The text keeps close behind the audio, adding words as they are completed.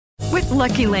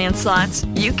Lucky Land Slots,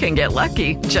 you can get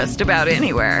lucky just about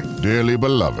anywhere. Dearly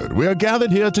beloved, we are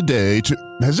gathered here today to...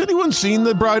 Has anyone seen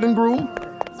the bride and groom?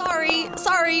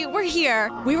 Sorry, we're here.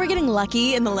 We were getting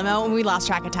lucky in the limo and we lost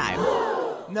track of time.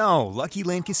 No, Lucky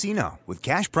Land Casino, with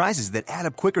cash prizes that add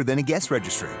up quicker than a guest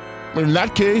registry. In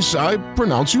that case, I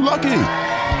pronounce you lucky.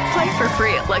 Play for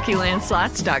free at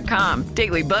LuckyLandSlots.com.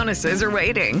 Daily bonuses are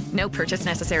waiting. No purchase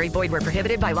necessary. Void where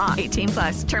prohibited by law.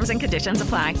 18+. Terms and conditions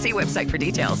apply. See website for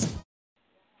details.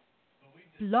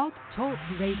 Blog Talk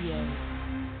Radio.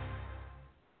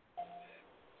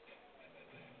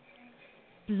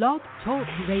 Blog Talk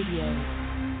Radio.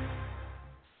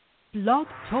 Blog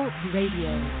Talk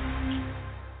Radio.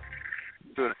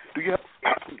 Do you have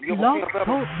Blog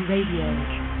Talk Radio.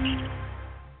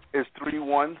 It's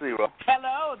 310.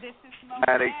 Hello, this is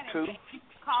 982.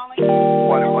 Calling.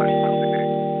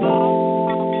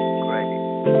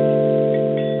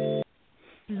 11.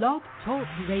 Blog Talk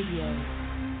Radio.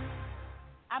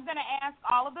 I'm going to ask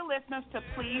all of the listeners to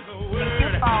please keep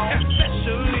your phone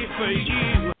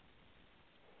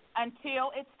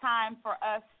until it's time for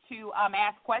us to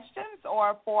ask questions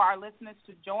or for our listeners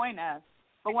to join us.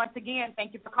 But once again,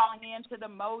 thank you for calling in to the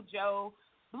Mojo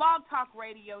Blog Talk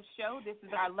Radio show. This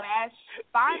is our last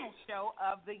final show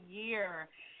of the year.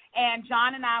 And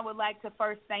John and I would like to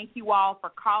first thank you all for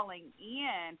calling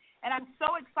in. And I'm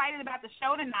so excited about the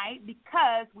show tonight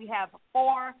because we have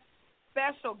 4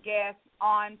 special guests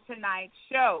on tonight's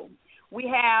show. We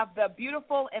have the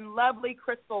beautiful and lovely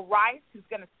Crystal Rice, who's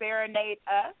going to serenade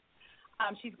us.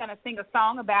 She's going to sing a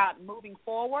song about moving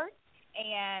forward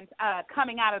and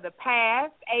coming out of the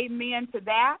past. Amen to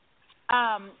that.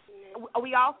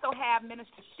 We also have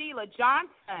Minister Sheila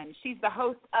Johnson. She's the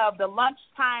host of the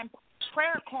Lunchtime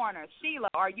Prayer Corner. Sheila,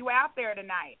 are you out there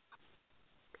tonight?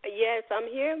 Yes, I'm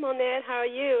here, Monette. How are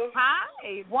you?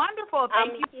 Hi, wonderful.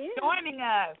 Thank you for joining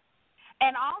us.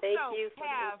 And also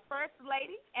have First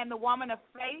Lady and the Woman of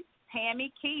Faith,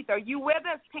 Tammy Keith. Are you with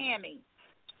us, Tammy?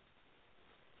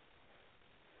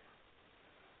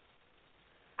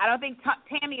 I don't think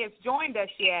Tammy has joined us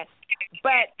yet,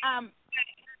 but I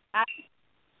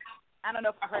don't know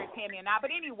if I heard Tammy or not.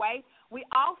 But anyway, we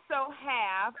also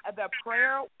have the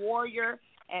prayer warrior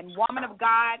and woman of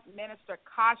God, Minister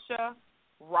Kasha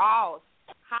Ross.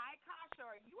 Hi, Kasha.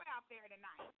 Are you out there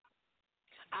tonight?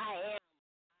 I am.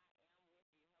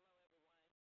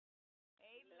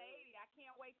 Hey, lady. I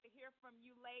can't wait to hear from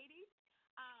you, ladies.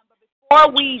 But before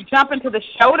we jump into the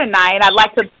show tonight, I'd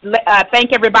like to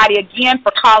thank everybody again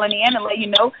for calling in and let you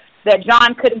know that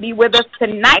John couldn't be with us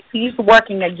tonight. He's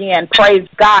working again. Praise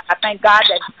God. I thank God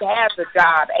that he has a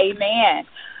job. Amen.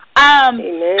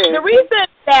 Amen. The reason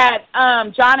that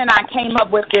John and I came up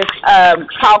with this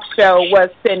talk show was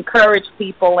to encourage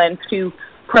people and to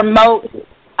promote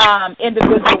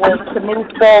individuals to move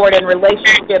forward in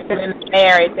relationships and in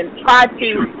marriage and try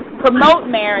to promote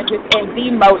marriages and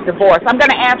demote divorce. I'm going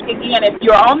to ask again, if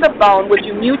you're on the phone, would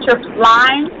you mute your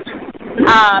line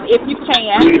if you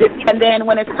can? And then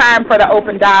when it's time for the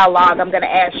open dialogue, I'm going to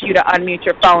ask you to unmute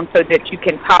your phone so that you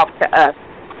can talk to us.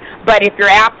 But if you're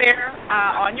out there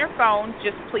on your phone,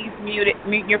 just please mute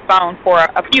your phone for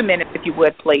a few minutes, if you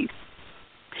would, please.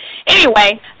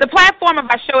 Anyway, the platform of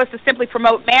our show is to simply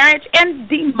promote marriage and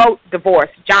demote divorce.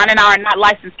 John and I are not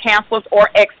licensed counselors or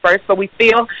experts, but we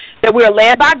feel that we are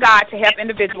led by God to help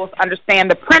individuals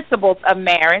understand the principles of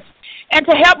marriage and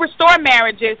to help restore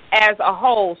marriages as a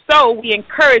whole. So we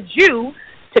encourage you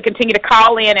to continue to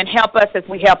call in and help us as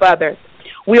we help others.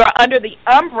 We are under the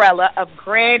umbrella of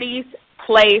Granny's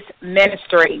Place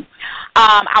Ministry.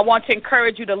 I want to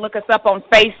encourage you to look us up on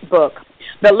Facebook.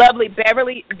 The lovely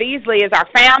Beverly Beasley is our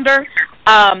founder.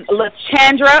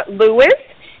 LaChandra Lewis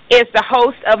is the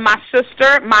host of My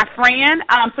Sister, My Friend.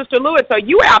 Sister Lewis, are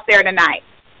you out there tonight?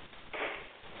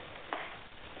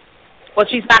 Well,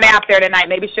 she's not out there tonight.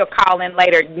 Maybe she'll call in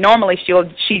later. Normally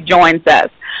she joins us.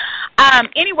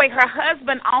 Anyway, her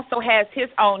husband also has his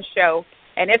own show,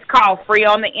 and it's called Free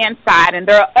on the Inside. And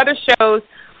there are other shows,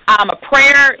 a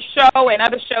prayer show and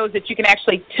other shows that you can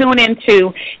actually tune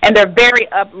into, and they're very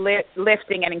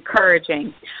uplifting and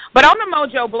encouraging. But on the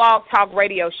Mojo Blog Talk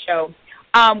Radio show,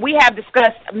 we have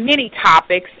discussed many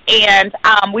topics, and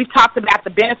we've talked about the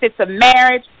benefits of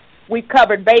marriage. We've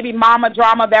covered baby mama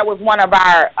drama. That was one of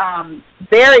our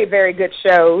very, very good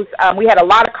shows. We had a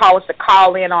lot of callers to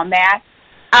call in on that.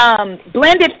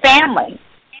 Blended family.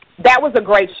 That was a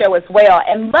great show as well.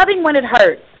 And loving when it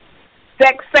hurts.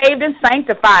 Sex saved and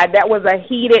sanctified. That was a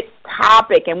heated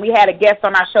topic. And we had a guest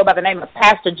on our show by the name of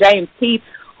Pastor James Keith,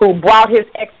 who brought his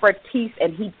expertise,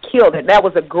 and he killed it. That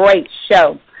was a great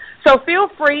show. So feel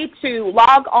free to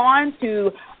log on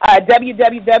to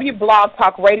www.blog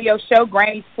Talk Radio Show,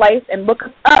 Granny's Place, and look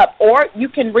us up. Or you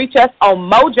can reach us on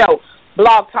Mojo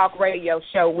Blog Talk Radio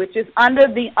Show, which is under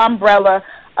the umbrella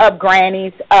of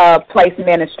Granny's Place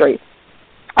Ministries.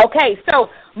 Okay, so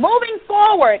moving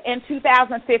forward in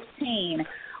 2015,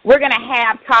 we're going to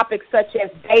have topics such as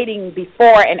dating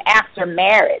before and after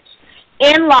marriage,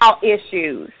 in-law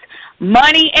issues,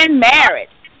 money in marriage,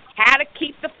 how to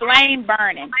keep the flame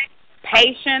burning,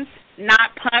 patience,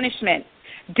 not punishment,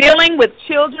 dealing with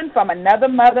children from another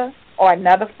mother or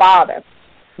another father.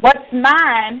 What's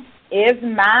mine is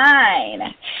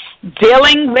mine.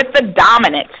 Dealing with the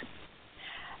dominant.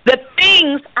 The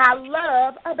things I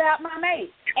love about my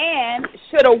mate. And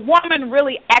should a woman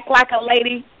really act like a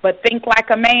lady but think like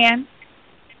a man?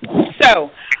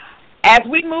 So, as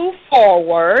we move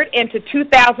forward into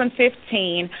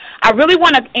 2015, I really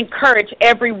want to encourage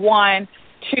everyone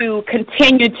to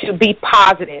continue to be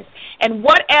positive. And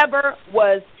whatever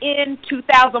was in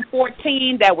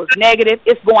 2014 that was negative,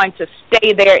 it's going to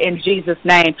stay there in Jesus'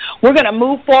 name. We're going to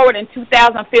move forward in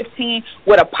 2015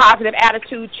 with a positive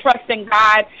attitude, trusting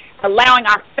God, allowing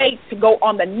our faith to go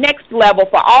on the next level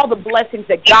for all the blessings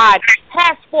that God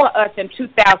has for us in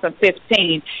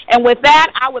 2015. And with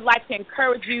that, I would like to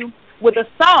encourage you with a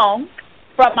song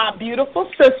from my beautiful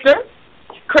sister,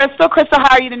 Crystal. Crystal,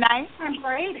 how are you tonight? I'm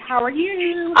great. How are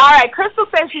you? All right. Crystal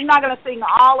says she's not going to sing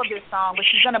all of this song, but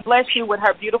she's going to bless you with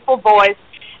her beautiful voice.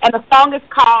 And the song is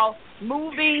called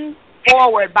Moving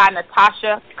Forward by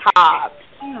Natasha Cobb.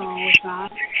 No, it's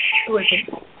not. Who is it?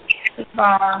 It's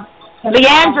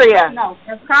Leandria. No,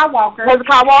 Hezekiah Walker.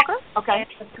 Hezekiah Walker? Okay.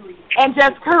 And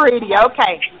Jess Caridi.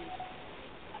 Okay.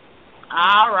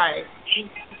 All right.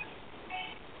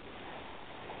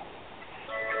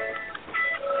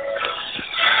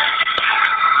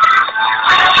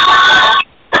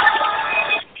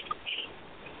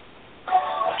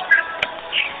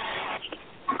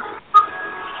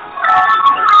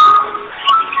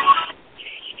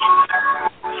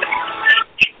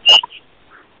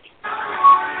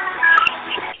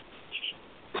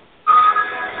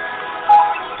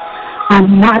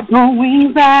 I'm not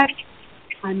going back.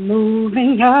 I'm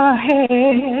moving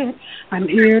ahead. I'm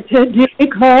here to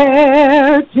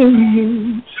declare to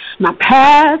you my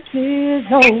past is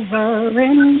over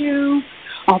in you.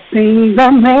 All things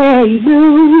are made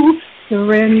new.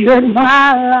 Surrendered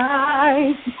my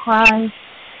life to Christ.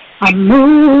 I'm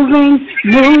moving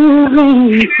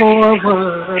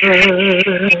forward.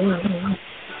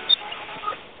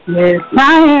 Yes,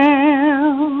 I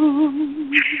am.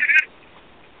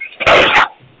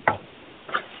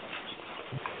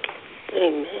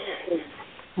 Amen.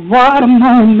 What a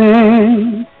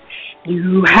moment.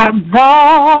 You have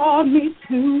brought me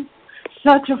to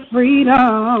such a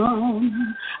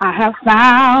freedom I have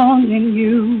found in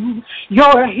you.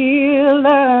 You're a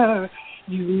healer.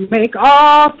 You make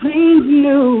all things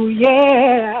new.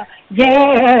 Yeah,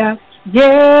 yeah,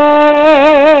 yeah.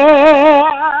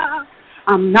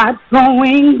 I'm not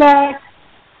going back.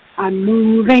 I'm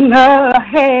moving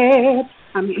ahead.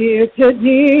 I'm here to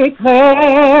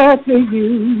declare to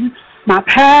you my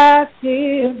past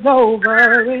is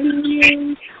over in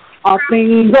you. All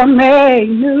things are made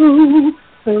new.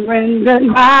 Surrendered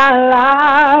my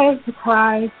life to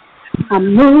Christ.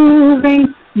 I'm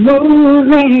moving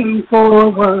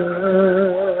forward.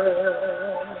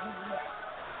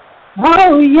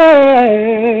 Oh,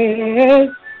 yes.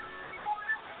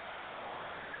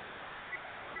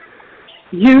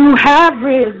 You have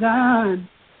risen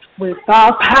with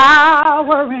all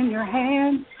power in your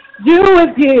hands. You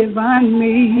have given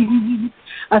me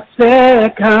a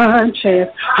second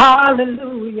chance.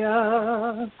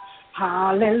 Hallelujah.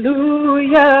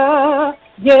 Hallelujah.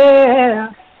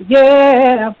 Yeah,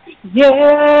 yeah, yeah,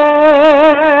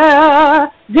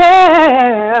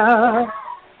 yeah,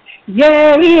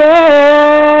 yeah,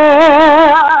 yeah.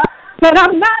 But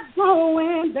I'm not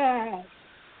going back.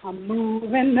 I'm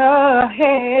moving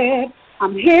ahead.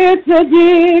 I'm here to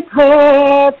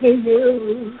declare to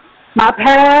you my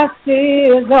past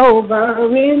is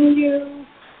over in you.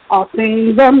 All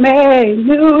things are made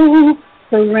new.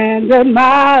 Surrender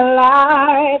my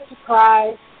life to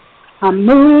Christ. I'm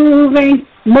moving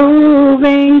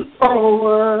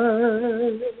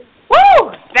forward.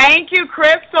 Woo! Thank you,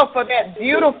 Crystal, for that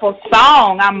beautiful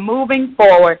song. I'm moving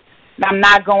forward. I'm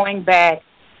not going back.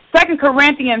 2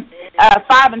 Corinthians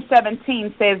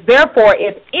 5:17 says, therefore,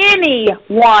 if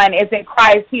anyone is in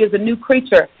Christ, he is a new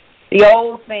creature. The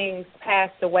old things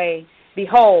passed away.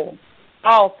 Behold,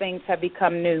 all things have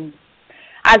become new.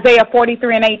 Isaiah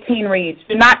 43:18 reads,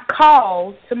 do not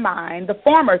call to mind the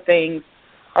former things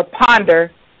or ponder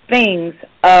things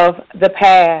of the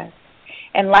past.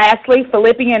 And lastly,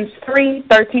 Philippians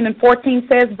 3:13 and 14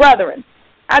 says, Brethren,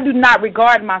 I do not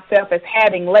regard myself as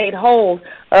having laid hold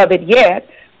of it yet,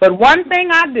 but one thing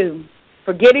I do,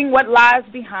 forgetting what lies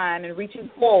behind and reaching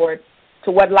forward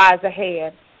to what lies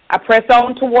ahead, I press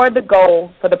on toward the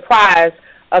goal for the prize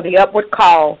of the upward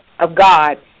call of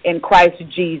God in Christ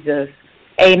Jesus.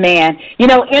 Amen. You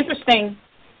know, interesting,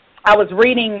 I was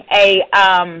reading a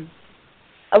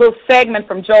little segment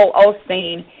from Joel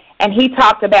Osteen, and he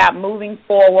talked about moving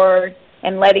forward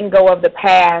and letting go of the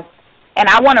past. And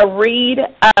I want to read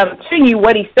to you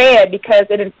what he said because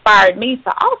it inspired me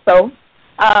to also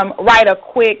write a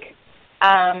quick,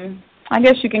 I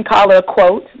guess you can call it a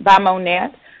quote by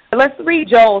Monette. But let's read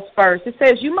Joel's first. It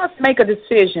says, you must make a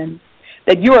decision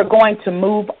that you are going to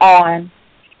move on.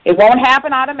 It won't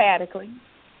happen automatically.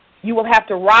 You will have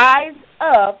to rise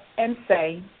up and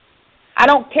say, I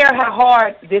don't care how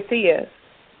hard this is.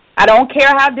 I don't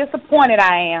care how disappointed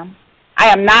I am. I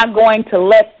am not going to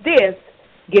let this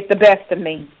get the best of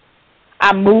me.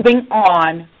 I'm moving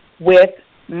on with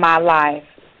my life.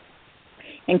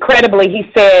 Incredibly,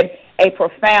 he said a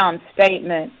profound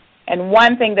statement. And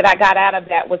one thing that I got out of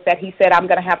that was that he said, I'm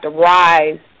going to have to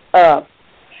rise up.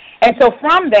 And so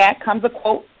from that comes a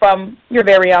quote from your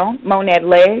very own Monette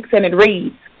Legs, and it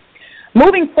reads,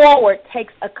 moving forward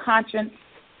takes a conscious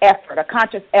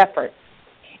effort.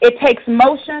 It takes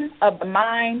motion of the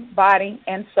mind, body,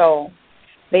 and soul.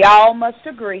 They all must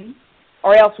agree,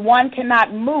 or else one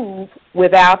cannot move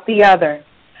without the other.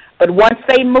 But once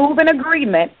they move in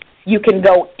agreement, you can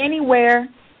go anywhere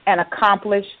and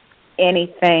accomplish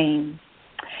anything.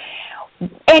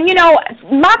 And, you know,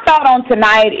 my thought on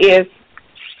tonight is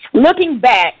looking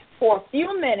back for a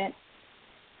few minutes,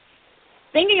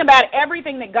 thinking about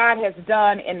everything that God has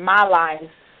done in my life,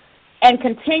 and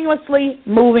continuously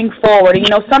moving forward. You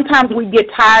know, sometimes we get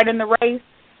tired in the race.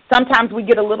 Sometimes we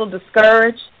get a little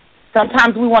discouraged.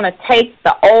 Sometimes we want to take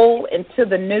the old into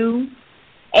the new,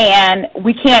 and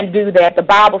we can't do that. The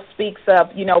Bible speaks of,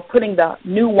 you know, putting the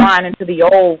new wine into the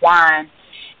old wine,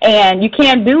 and you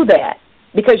can't do that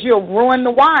because you'll ruin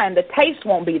the wine. The taste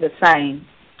won't be the same.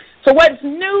 So what's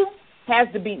new has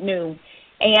to be new,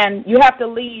 and you have to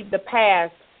leave the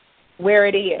past where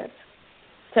it is.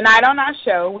 Tonight on our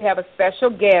show, we have a special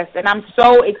guest, and I'm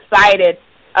so excited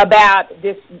about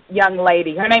this young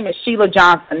lady. Her name is Sheila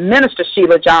Johnson, Minister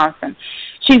Sheila Johnson.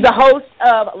 She's the host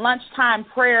of Lunchtime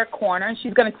Prayer Corner, and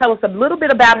she's going to tell us a little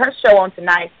bit about her show on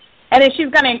tonight, and then she's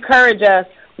going to encourage us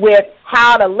with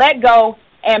how to let go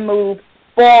and move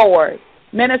forward.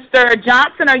 Minister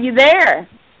Johnson, are you there?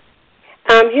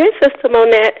 I'm here, Sister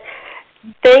Monette.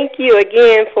 Thank you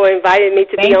again for inviting me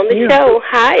to be on the show.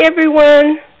 Hi,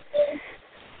 everyone.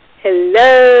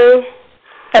 Hello.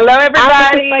 Hello, everybody.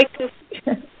 I would like to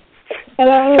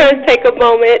first take a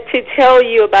moment to tell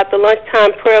you about the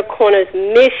Lunchtime Prayer Corner's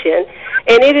mission,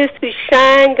 and it is to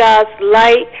shine God's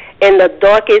light in the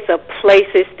darkest of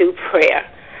places through prayer.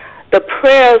 The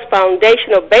prayer's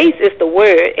foundational base is the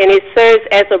Word, and it serves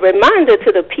as a reminder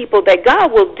to the people that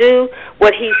God will do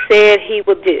what He said He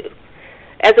will do.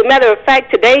 As a matter of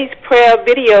fact, today's prayer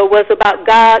video was about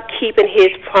God keeping His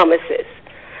promises.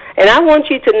 And I want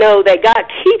you to know that God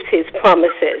keeps His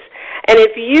promises. And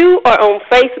if you are on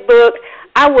Facebook,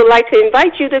 I would like to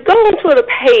invite you to go onto the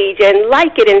page and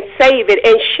like it and save it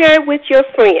and share it with your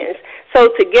friends so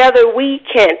together we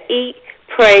can eat,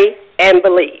 pray, and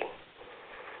believe.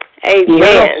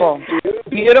 Amen.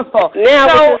 Beautiful.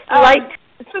 Now,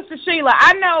 Sister Sheila,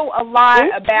 I know a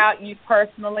lot about you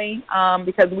personally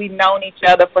because we've known each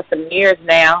other for some years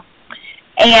now,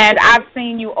 and I've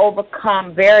seen you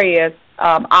overcome various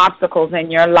obstacles in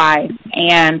your life,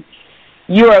 and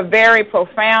you're a very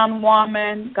profound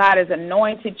woman. God has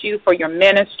anointed you for your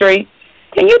ministry.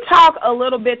 Can you talk a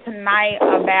little bit tonight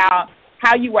about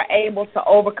how you were able to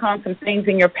overcome some things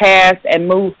in your past and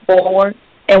move forward,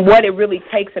 and what it really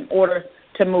takes in order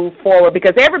to move forward?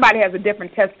 Because everybody has a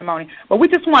different testimony, but we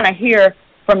just want to hear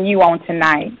from you on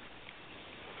tonight.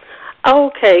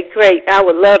 Okay, great. I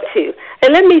would love to.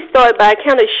 And let me start by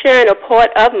kind of sharing a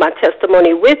part of my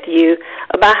testimony with you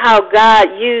about how God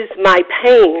used my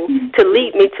pain to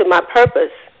lead me to my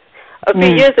purpose. A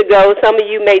few years ago, some of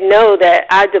you may know that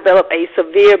I developed a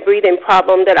severe breathing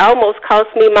problem that almost cost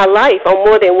me my life on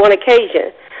more than one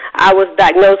occasion. I was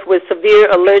diagnosed with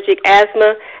severe allergic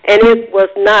asthma, and it was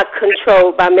not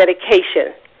controlled by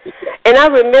medication. And I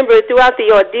remember throughout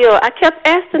the ordeal, I kept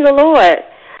asking the Lord,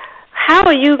 how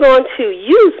are you going to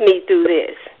use me through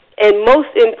this? And most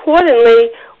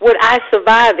importantly, would I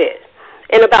survive it?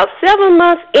 And about 7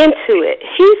 months into it,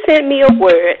 He sent me a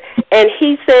word, and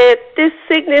He said, this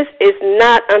sickness is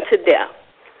not unto death.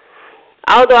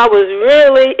 Although I was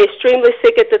really extremely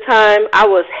sick at the time, I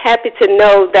was happy to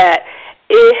know that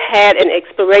it had an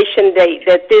expiration date,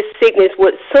 that this sickness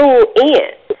would soon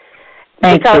end.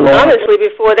 Because honestly,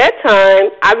 before that time,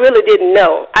 I really didn't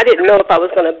know. I didn't know if I was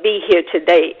going to be here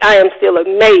today. I am still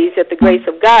amazed at the grace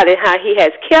of God and how He has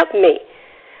kept me.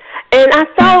 And I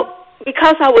thought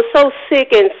because I was so sick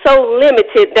and so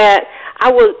limited that I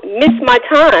would miss my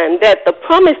time, that the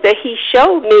promise that He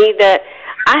showed me, that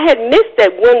I had missed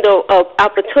that window of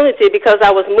opportunity because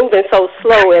I was moving so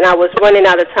slow and I was running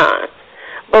out of time.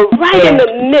 But right in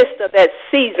the midst of that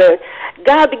season,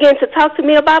 God began to talk to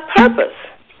me about purpose.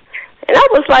 And I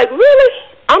was like, really?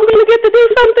 I'm going to get to do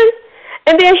something?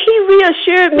 And then He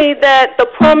reassured me that the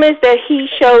promise that He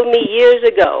showed me years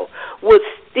ago would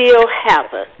still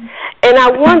happen. And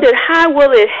I wondered, how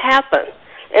will it happen?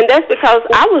 And that's because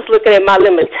I was looking at my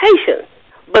limitations,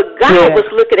 but God was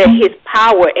looking at His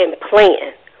power and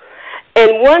plan.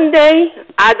 And one day,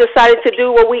 I decided to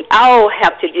do what we all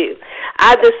have to do.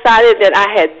 I decided that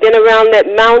I had been around that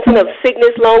mountain of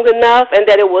sickness long enough and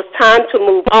that it was time to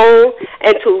move on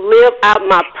and to live out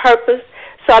my purpose.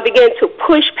 So I began to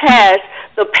push past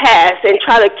the past and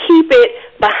try to keep it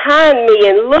behind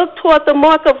me and look toward the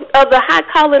mark of the high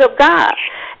calling of God.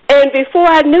 And before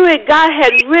I knew it, God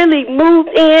had really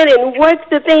moved in and worked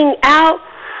the thing out.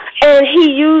 And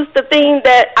He used the thing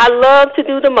that I love to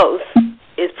do the most,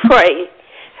 is pray,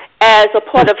 as a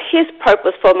part of His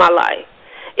purpose for my life.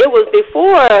 It was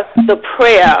before the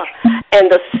prayer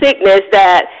and the sickness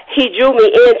that He drew me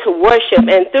into worship.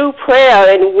 And through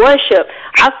prayer and worship,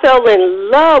 I fell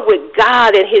in love with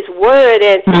God and His Word.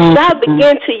 And God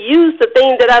began to use the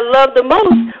thing that I love the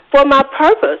most for my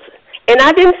purpose. And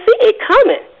I didn't see it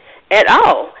coming at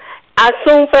all. I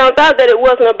soon found out that it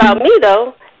wasn't about me,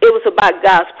 though. It was about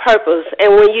God's purpose.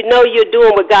 And when you know you're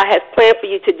doing what God has planned for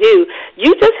you to do,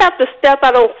 you just have to step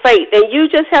out on faith, and you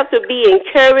just have to be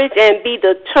encouraged and be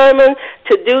determined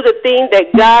to do the thing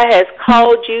that God has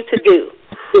called you to do.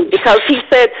 Because He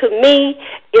said to me,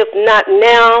 if not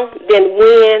now, then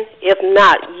when? If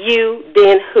not you,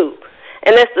 then who?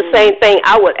 And that's the same thing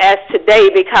I would ask today,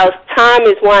 because time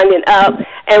is winding up,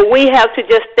 and we have to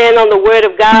just stand on the Word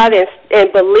of God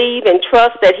and believe and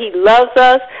trust that He loves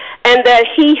us and that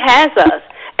He has us,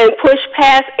 and push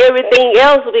past everything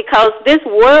else, because this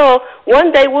world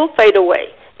one day will fade away.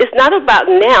 It's not about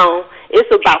now. It's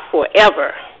about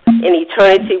forever in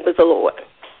eternity with the Lord.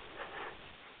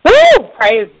 Woo!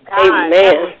 Praise God. Amen.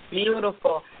 That was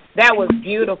beautiful. That was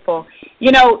beautiful.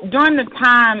 You know, during the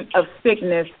time of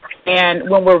sickness and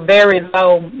when we're very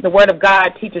low, the Word of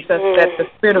God teaches us that the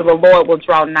Spirit of the Lord will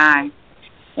draw nigh.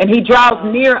 And He draws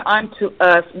near unto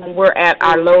us when we're at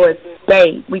our lowest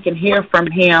state. We can hear from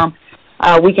Him.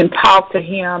 We can talk to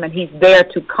Him, and He's there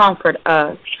to comfort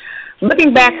us.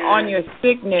 Looking back on your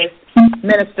sickness,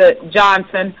 Minister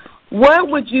Johnson, what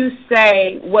would you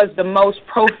say was the most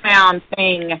profound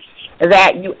thing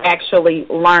that you actually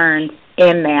learned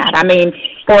in that? I mean,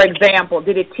 for example,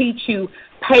 did it teach you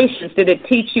patience? Did it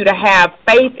teach you to have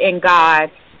faith in God?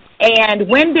 And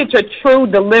when did your true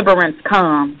deliverance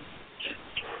come?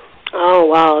 Oh,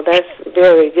 wow, that's a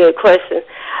very good question.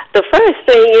 The first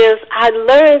thing is I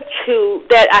learned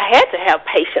that I had to have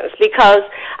patience, because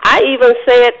I even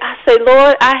said,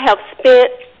 Lord, I have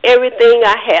spent everything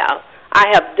I have. I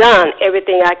have done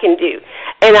everything I can do.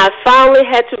 And I finally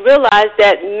had to realize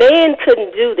that man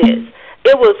couldn't do this.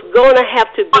 It was going to have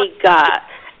to be God,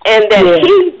 and that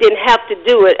He didn't have to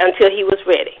do it until He was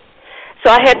ready. So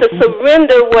I had to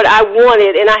surrender what I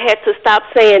wanted, and I had to stop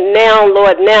saying, now,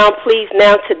 Lord, now, please,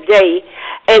 now, today,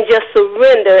 and just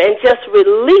surrender and just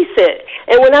release it.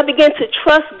 And when I began to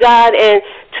trust God and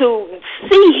to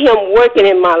see Him working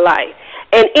in my life,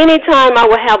 and anytime I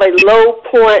would have a low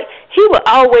point, He would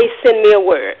always send me a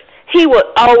word. He would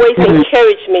always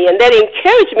encourage me, and that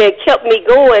encouragement kept me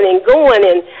going,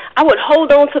 and I would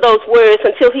hold on to those words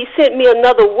until He sent me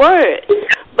another word.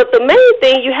 But the main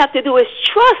thing you have to do is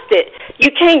trust it.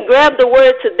 You can't grab the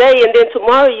word today, and then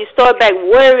tomorrow you start back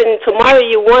worrying, and tomorrow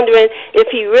you're wondering if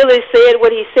He really said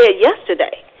what He said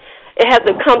yesterday. It has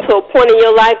to come to a point in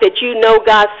your life that you know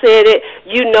God said it,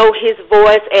 you know His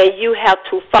voice, and you have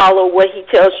to follow what He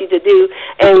tells you to do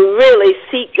and really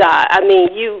seek God. I mean,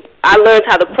 I learned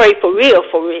how to pray for real,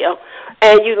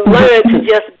 and you learn to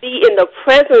just be in the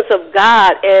presence of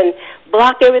God and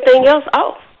block everything else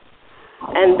off.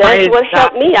 And that's what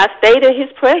helped me. I stayed in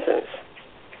His presence.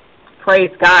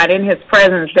 Praise God. In His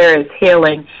presence there is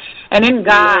healing. And in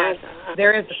God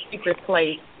there is a secret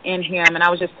place in Him. And I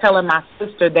was just telling my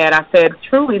sister that. I said,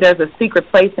 truly there's a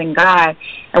secret place in God.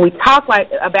 And we talk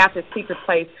about this secret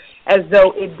place as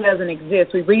though it doesn't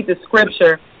exist. We read the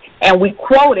scripture and we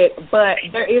quote it, but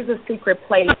there is a secret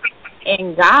place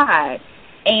in God.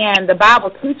 And the Bible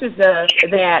teaches us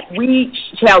that we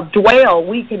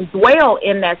can dwell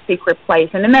in that secret place.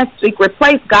 And in that secret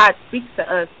place, God speaks to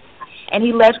us, and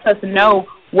he lets us know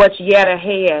what's yet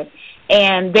ahead.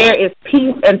 And there is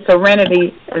peace and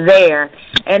serenity there.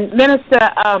 And Minister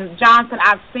Johnson,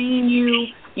 I've seen you,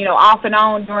 off and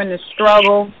on during the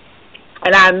struggle.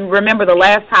 And I remember the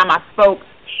last time I spoke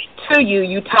to you,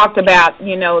 you talked about,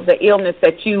 the illness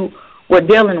that you were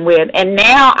dealing with. And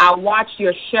now I watch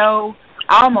your show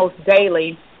almost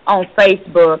daily on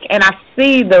Facebook, and I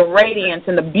see the radiance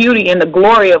and the beauty and the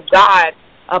glory of God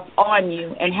upon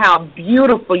you, and how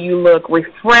beautiful you look,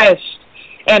 refreshed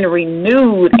and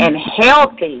renewed and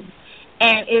healthy.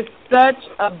 And it's such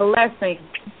a blessing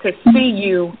to see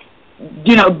you,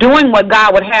 doing what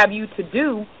God would have you to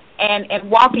do, and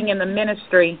walking in the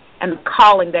ministry and the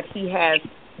calling that he has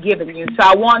given you. So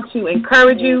I want to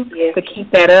encourage you to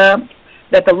keep that up,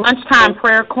 that the Lunchtime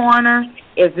Prayer Corner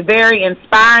is very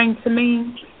inspiring to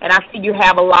me, and I see you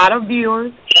have a lot of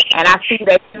viewers, and I see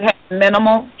that you have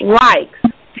minimal likes.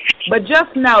 But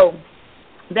just know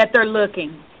that they're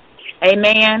looking,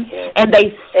 amen, and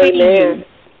they see you,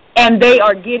 and they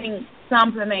are getting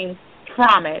something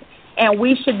from it. And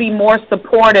we should be more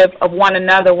supportive of one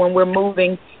another when we're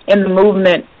moving in the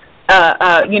movement,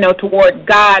 toward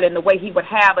God and the way he would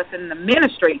have us in the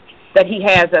ministry that he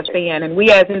has us in. And we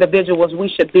as individuals, we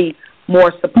should be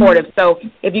more supportive. So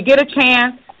if you get a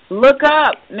chance, look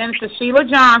up Minister Sheila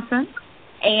Johnson.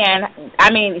 And,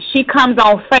 she comes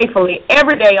on faithfully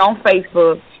every day on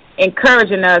Facebook,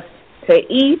 encouraging us to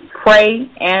eat, pray,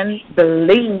 and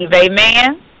believe.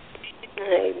 Amen?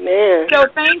 Amen. So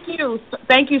thank you.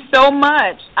 Thank you so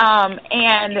much.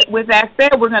 And with that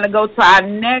said, we're going to go to our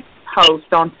next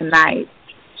host on tonight.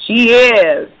 She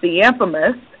is the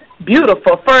infamous,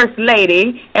 beautiful First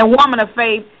Lady and woman of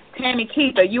faith, Tammy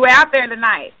Keither. You out there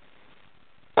tonight?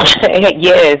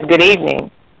 Yes, good evening.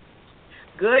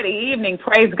 Good evening.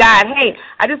 Praise God. Hey,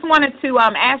 I just wanted to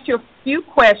ask you a few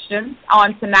questions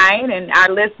on tonight, and our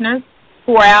listeners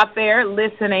who are out there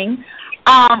listening.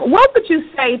 What would you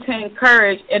say to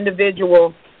encourage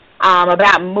individuals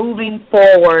about moving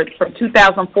forward from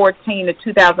 2014 to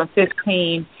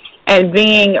 2015 and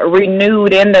being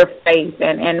renewed in their faith,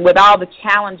 and with all the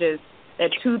challenges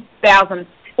that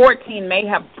 2014 may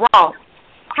have brought?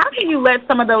 How can you let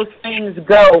some of those things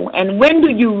go, and when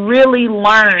do you really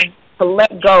learn to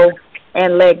let go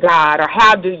and let God, or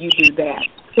how do you do that?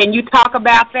 Can you talk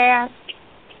about that?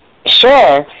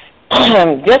 Sure.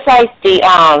 Just like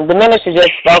the minister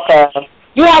just spoke of,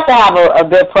 you have to have a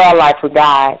good prayer life with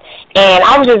God. And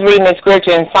I was just reading the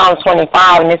scripture in Psalm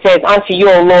 25, and it says, "Unto you,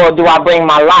 O Lord, do I bring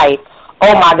my life.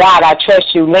 Oh, my God, I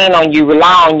trust you, lean on you,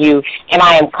 rely on you, and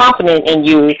I am confident in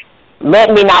you.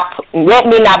 Let me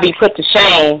not be put to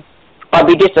shame or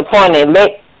be disappointed.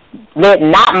 Let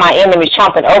not my enemies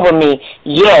trumpet over me.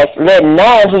 Yes, let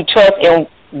none who trust and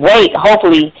wait,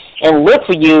 hopefully, and look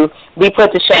for you be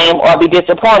put to shame or be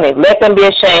disappointed. Let them be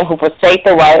ashamed who forsake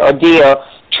the right or deal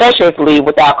treacherously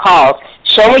without cause.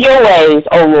 Show me your ways,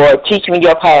 O Lord, teach me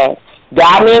your path.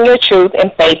 Guide me in your truth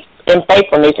and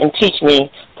faithfulness, and teach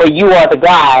me, for you are the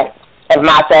God of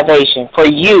my salvation. For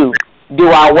you do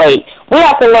I wait." We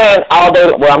have to learn all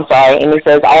day, and it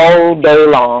says all day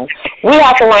long. We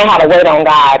have to learn how to wait on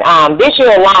God. This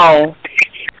year alone,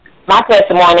 my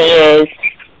testimony is,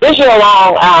 this year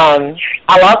alone,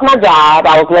 I lost my job.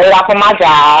 I was laid off from my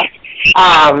job.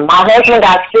 My husband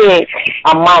got sick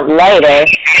a month later,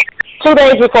 2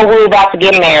 days before we were about to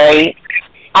get married,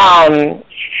 and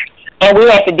we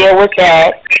had to deal with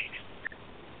that.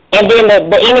 And then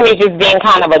the enemy just been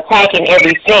kind of attacking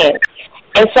ever since.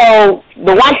 And so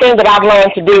the one thing that I've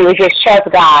learned to do is just trust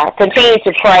God, continue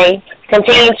to pray,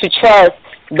 continue to trust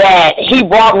that he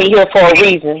brought me here for a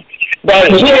reason, that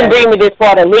he didn't bring me this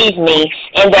far to leave me,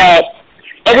 and that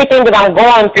everything that I'm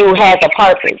going through has a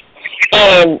purpose.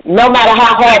 And no matter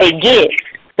how hard it gets,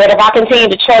 that if I continue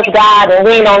to trust God and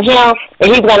lean on him, that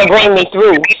he's going to bring me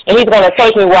through, and he's going to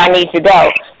take me where I need to go.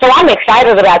 So I'm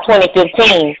excited about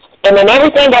 2015. And then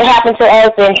everything that happened to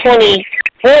us in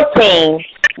 2014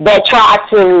 that tried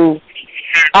to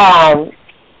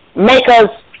make us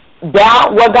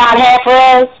doubt what God had for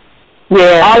us,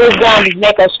 all it's done is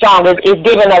make us stronger. It's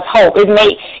giving us hope.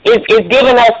 It's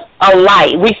giving us a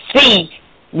light. We see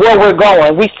where we're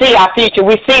going. We see our future.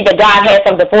 We see that God has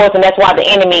something for us, and that's why the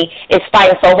enemy is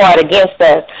fighting so hard against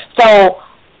us. So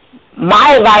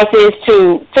my advice is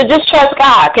to just trust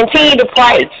God. Continue to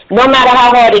pray. No matter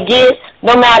how hard it gets,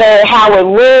 no matter how it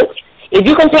looks, if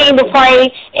you continue to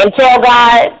pray and tell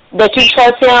God that you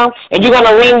trust him and you're going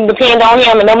to lean, depend on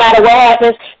him, and no matter what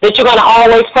happens, that you're going to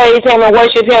always praise him and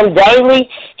worship him daily,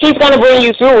 he's going to bring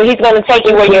you through. He's going to take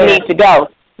you where you need to go.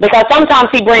 Because sometimes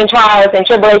he brings trials and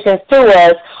tribulations to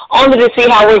us only to see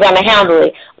how we're going to handle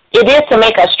it. It is to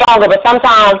make us stronger, but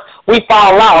sometimes we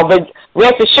fall off. But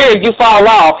rest assured, you fall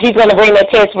off, he's going to bring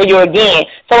that test for you again.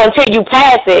 So until you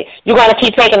pass it, you're going to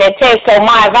keep taking that test. So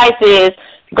my advice is,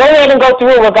 go ahead and go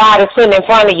through what God is putting in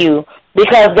front of you,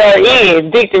 because there is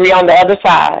victory on the other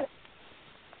side.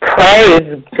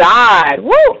 Praise God.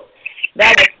 Woo!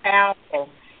 That was powerful.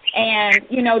 And,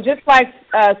 you know, just like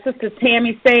Sister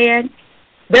Tammy said,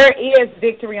 there is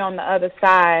victory on the other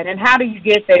side. And how do you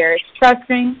get there? It's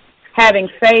trusting, having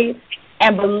faith,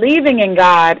 and believing in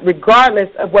God regardless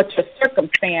of what your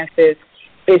circumstances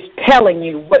is telling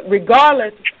you,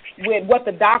 regardless with what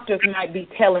the doctors might be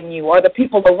telling you or the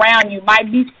people around you might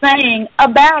be saying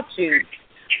about you.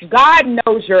 God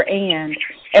knows your end.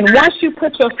 And once you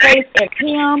put your faith in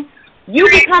him, you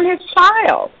become his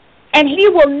child. And he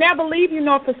will never leave you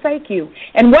nor forsake you.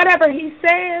 And whatever he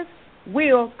says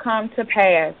will come to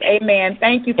pass. Amen.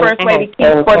 Thank you, First Lady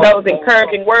King, for those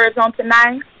encouraging words on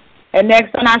tonight. And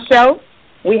next on our show,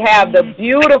 we have the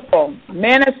beautiful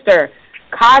minister,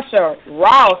 Kasha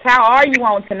Ross. How are you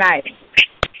on tonight?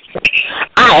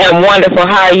 I am wonderful.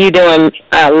 How are you doing,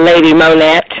 Lady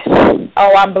Monette?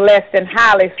 Oh, I'm blessed and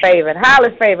highly favored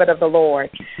of the Lord.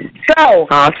 So,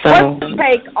 awesome. What's your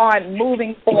take on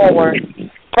moving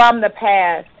forward from the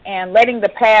past and letting the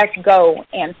past go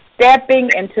and stepping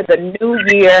into the new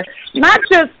year, not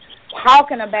just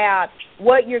talking about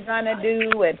what you're going to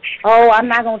do and, oh, I'm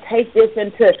not going to take this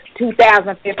into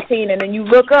 2015, and then you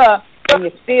look up and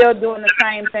you're still doing the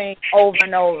same thing over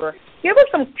and over. Give us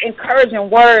some encouraging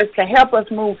words to help us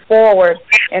move forward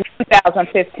in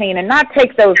 2015 and not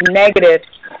take those negative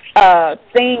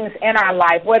things in our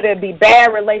life, whether it be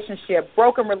bad relationships,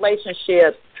 broken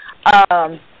relationships,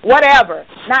 whatever,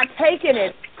 not taking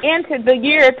it into the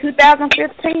year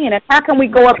 2015. And how can we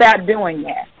go about doing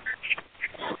that?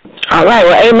 All right.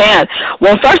 Well, amen.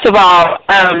 Well, first of all,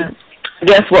 I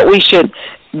guess what we should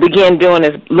begin doing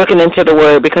is looking into the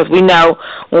Word, because we know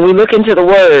when we look into the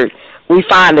Word, we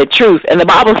find the truth. And the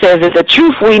Bible says that the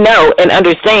truth we know and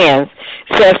understand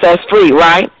sets us free,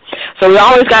 right? So we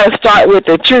always got to start with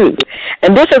the truth.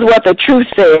 And this is what the truth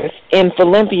says in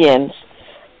Philippians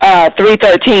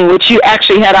 3:13, which you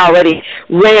actually had already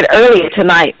read earlier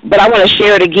tonight, but I want to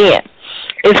share it again.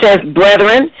 It says,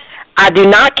 "Brethren, I do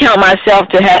not count myself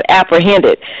to have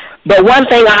apprehended, but one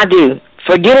thing I do,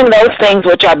 forgetting those things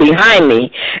which are behind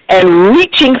me and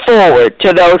reaching forward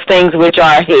to those things which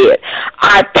are ahead,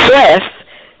 I press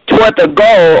toward the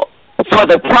goal for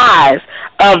the prize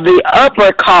of the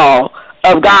upward call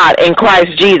of God in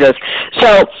Christ Jesus."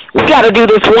 So we got to do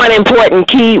this one important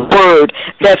key word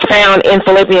that's found in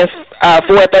Philippians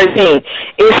 4:13.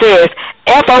 It says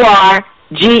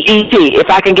F-O-R-G-E-T. If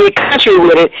I can get country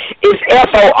with it, it's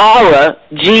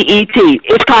F-O-R-G-E-T.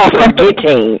 It's called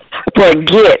forgetting.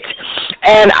 Forget.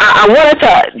 And I wanted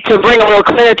to bring a little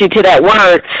clarity to that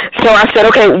word. So I said,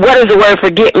 okay, what does the word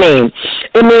forget mean?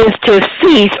 It means to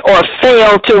cease or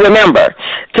fail to remember,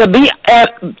 to be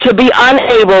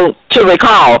unable to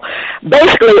recall.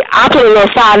 Basically, I put a little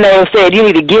side note and said you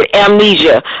need to get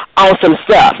amnesia on some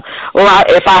stuff. Well,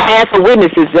 if I had some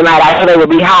witnesses tonight, I know they would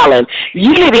be hollering.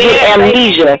 You need to get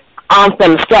amnesia on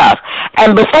some stuff.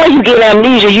 And before you get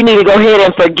amnesia, you need to go ahead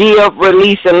and forgive,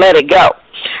 release, and let it go.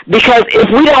 Because if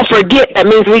we don't forget, that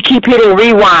means we keep hitting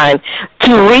rewind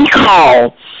to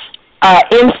recall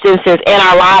instances in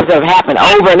our lives that have happened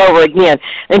over and over again.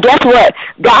 And guess what?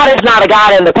 God is not a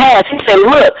God in the past. He said,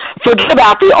 look, forget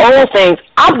about the old things.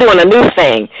 I'm doing a new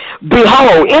thing.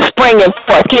 Behold, it's springing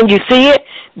forth. Can you see it?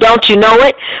 Don't you know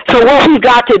it? So what we've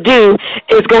got to do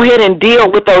is go ahead and deal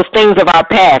with those things of our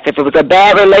past. If it was a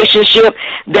bad relationship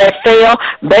that failed,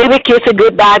 baby, kiss it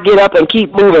goodbye, get up and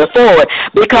keep moving forward.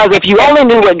 Because if you only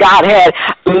knew what God had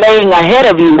laying ahead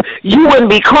of you, you wouldn't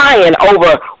be crying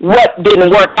over what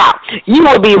didn't work out. You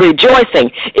would be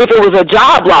rejoicing. If it was a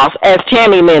job loss, as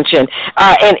Tammy mentioned,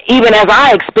 and even as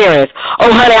I experienced,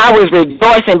 oh, honey, I was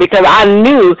rejoicing because I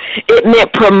knew it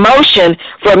meant promotion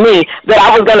for me, that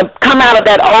I was going to come out of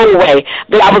that old way,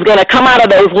 that I was going to come out of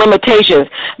those limitations,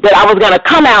 that I was going to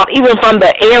come out even from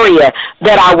the area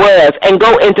that I was and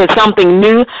go into something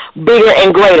new, bigger,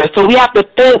 and greater. So we have to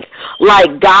think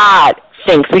like God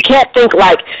thinks. We can't think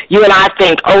like you and I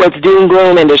think, oh, it's doom,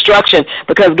 gloom, and destruction,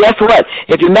 because guess what?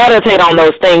 If you meditate on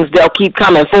those things, they'll keep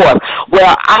coming forth.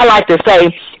 Well, I like to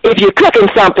say, if you're cooking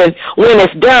something, when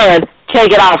it's done,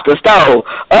 take it off the stove.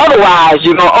 Otherwise,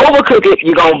 you're going to overcook it,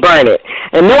 you're going to burn it.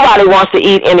 and nobody wants to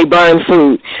eat any burned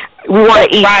food. We want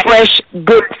to eat fresh,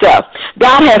 good stuff.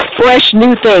 God has fresh,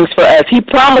 new things for us. He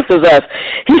promises us.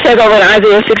 He says over in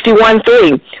Isaiah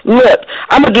 61:3, look,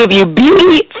 I'm going to give you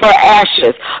beauty for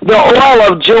ashes, the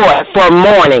oil of joy for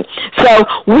mourning. So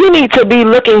we need to be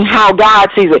looking how God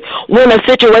sees it. When a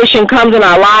situation comes in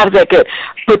our lives that could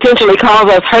potentially cause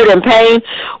us hurt and pain,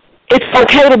 it's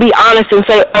okay to be honest and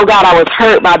say, oh, God, I was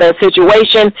hurt by that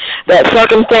situation, that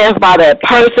circumstance, by that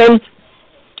person,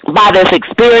 by this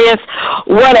experience,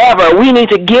 whatever. We need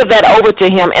to give that over to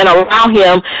him and allow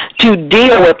him to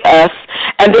deal with us.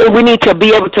 And then we need to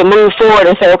be able to move forward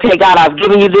and say, okay, God, I've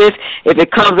given you this. If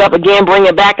it comes up again, bring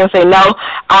it back and say, no,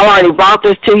 I already brought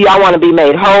this to you. I want to be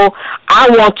made whole. I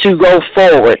want to go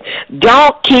forward.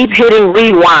 Don't keep hitting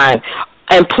rewind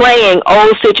and playing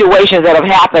old situations that have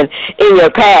happened in your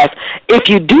past. If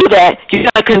you do that, you're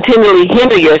going to continually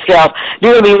hinder yourself.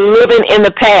 You're going to be living in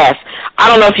the past. I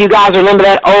don't know if you guys remember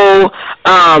that old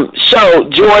show,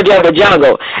 George of the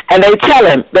Jungle. And they tell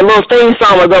him, the little theme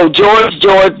song will go, George,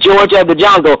 George, George of the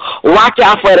Jungle, watch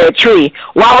out for that tree.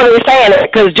 Why were they saying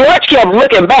that? Because George kept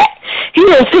looking back. He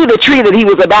didn't see the tree that he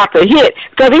was about to hit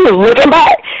because he was looking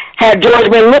back. Had George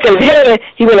been looking ahead,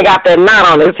 he would have got that knot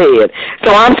on his head.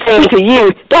 So I'm saying to you,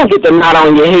 don't get the knot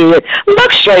on your head.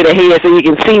 Look straight ahead so you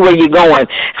can see where you're going,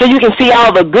 so you can see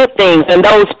all the good things and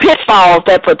those pitfalls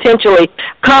that potentially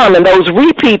come and those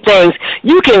repeat things.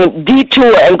 You can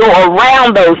detour and go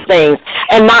around those things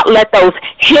and not let those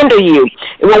hinder you.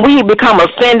 When we become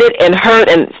offended and hurt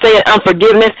and say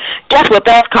unforgiveness, guess what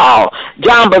that's called?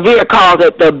 John Bevere calls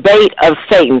it the bait of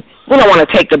Satan. We don't want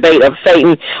to take the bait of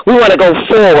Satan. We want to go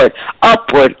forward,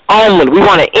 upward, onward. We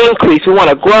want to increase. We want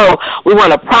to grow. We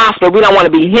want to prosper. We don't want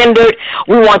to be hindered.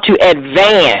 We want to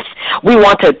advance. We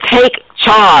want to take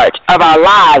charge of our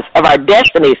lives, of our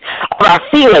destinies, of our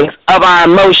feelings, of our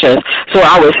emotions. So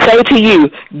I would say to you,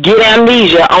 get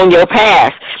amnesia on your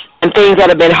past and things that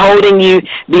have been holding you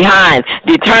behind.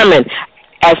 Determine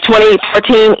as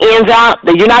 2014 ends out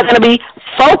that you're not going to be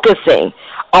focusing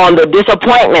on the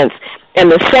disappointments and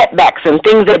the setbacks and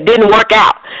things that didn't work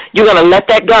out. You're going to let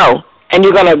that go, and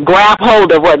you're going to grab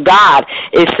hold of what God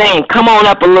is saying. Come on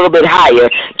up a little bit higher.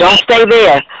 Don't stay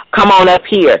there. Come on up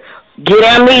here. Get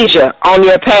amnesia on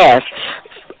your past.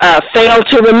 Fail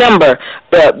to remember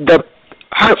the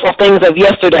hurtful things of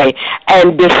yesterday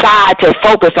and decide to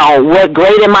focus on what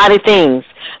great and mighty things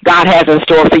God has in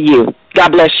store for you.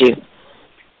 God bless you.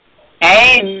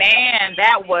 Amen.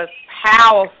 That was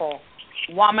powerful,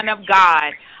 woman of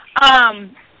God.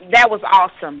 That was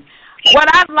awesome. What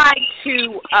I'd like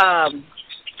to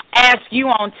ask you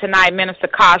on tonight, Minister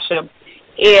Kasha,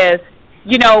 is,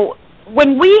 you know,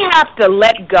 when we have to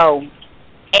let go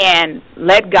and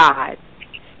let God,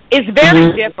 it's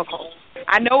very difficult.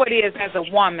 I know it is as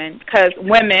a woman, because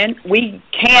women, we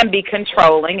can be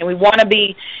controlling, and we want to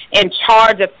be in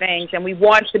charge of things, and we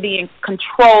want to be in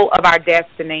control of our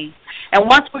destiny. And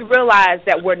once we realize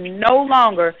that we're no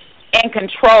longer in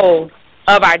control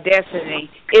of our destiny,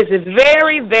 it's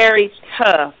very, very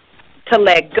tough to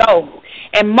let go.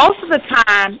 And most of the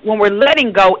time when we're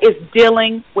letting go, it's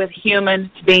dealing with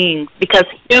human beings, because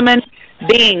human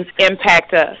beings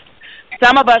impact us.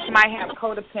 Some of us might have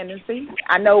codependency.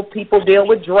 I know people deal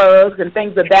with drugs and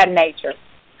things of that nature.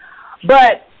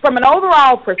 But from an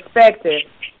overall perspective,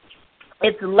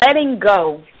 it's letting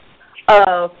go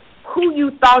of who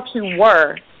you thought you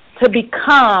were to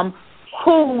become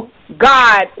who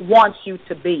God wants you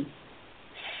to be.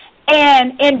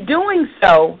 And in doing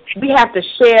so, we have to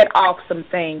shed off some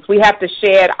things. We have to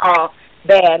shed off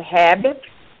bad habits.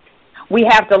 We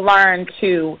have to learn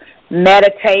to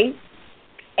meditate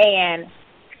and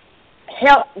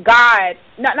help God,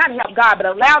 not help God, but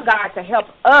allow God to help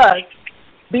us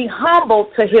be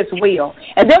humble to his will.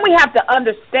 And then we have to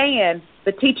understand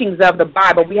the teachings of the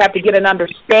Bible. We have to get an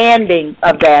understanding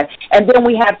of that. And then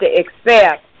we have to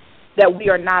accept that we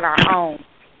are not our own.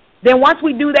 Then once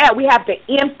we do that, we have to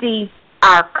empty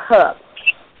our cup.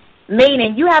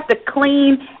 Meaning you have to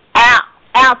clean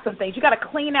out some things. You got to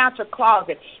clean out your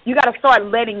closet. You got to start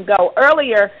letting go.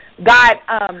 Earlier, God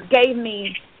gave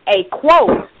me a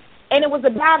quote, and it was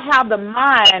about how the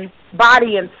mind,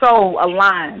 body, and soul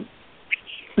align.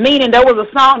 Meaning there was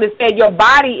a song that said, your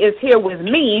body is here with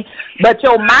me, but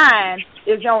your mind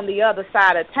is on the other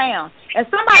side of town. And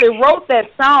somebody wrote that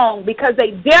song because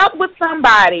they dealt with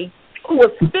somebody who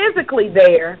was physically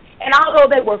there, and although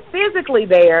they were physically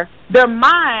there, their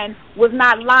mind was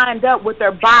not lined up with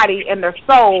their body and their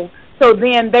soul, so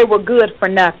then they were good for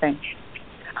nothing.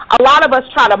 A lot of us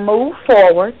try to move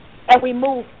forward, and we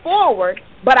move forward,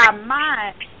 but our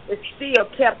mind is still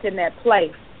kept in that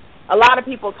place. A lot of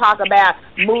people talk about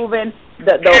moving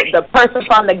the person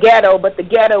from the ghetto, but the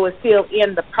ghetto is still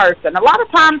in the person. A lot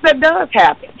of times that does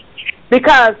happen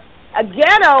because a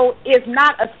ghetto is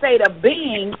not a state of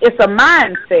being, it's a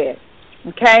mindset,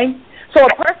 okay? So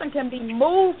a person can be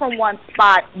moved from one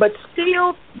spot but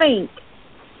still think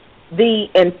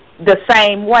the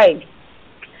same way.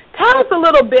 Tell us a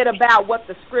little bit about what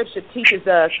the scripture teaches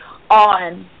us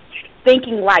on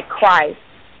thinking like Christ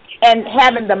and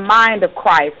having the mind of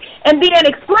Christ. And then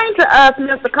explain to us,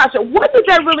 Mr. Kasha, what does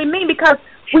that really mean? Because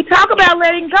we talk about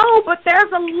letting go, but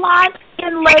there's a lot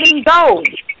in letting go.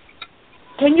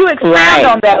 Can you expand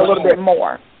on that a little bit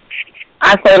more?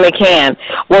 I certainly can.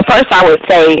 Well, first I would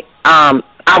say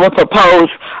I would propose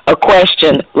a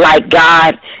question like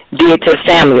God did to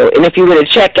Samuel. And if you were to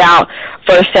check out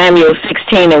 1 Samuel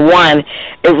 16:1,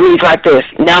 it reads like this.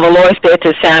 Now the Lord said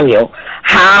to Samuel,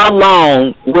 how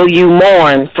long will you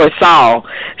mourn for Saul,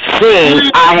 seeing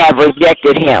I have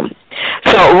rejected him?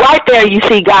 So right there you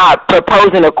see God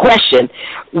proposing a question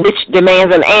which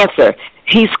demands an answer.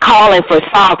 He's calling for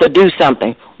Saul to do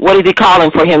something. What is he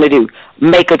calling for him to do?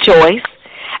 Make a choice.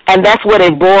 And that's what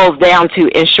it boils down to.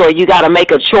 In short, you got to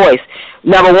make a choice.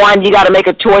 Number one, you got to make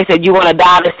a choice that you want to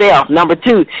die to self. Number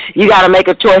two, you got to make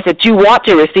a choice that you want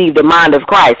to receive the mind of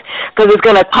Christ, because it's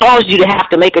going to cause you to have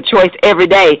to make a choice every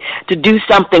day to do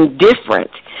something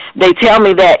different. They tell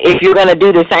me that if you're going to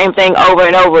do the same thing over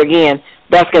and over again,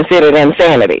 that's considered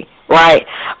insanity, right?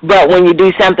 But when you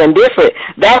do something different,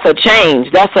 that's a change.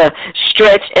 That's a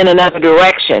stretch in another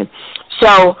direction.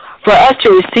 So for us to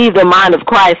receive the mind of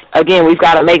Christ, again, we've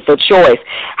got to make the choice.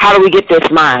 How do we get this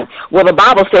mind? Well, the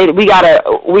Bible says we gotta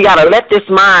let this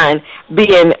mind be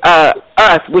in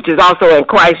us, which is also in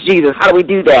Christ Jesus. How do we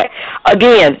do that?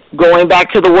 Again, going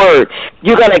back to the Word.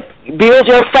 You're going to build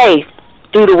your faith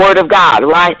through the Word of God,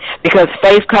 right? Because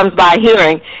faith comes by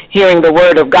hearing the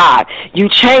Word of God. You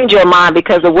change your mind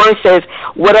because the Word says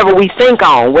whatever we think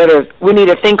on, whether we need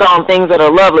to think on things that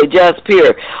are lovely, just,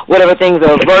 pure, whatever things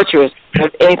are virtuous,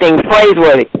 anything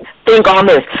praiseworthy, think on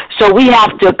this. So we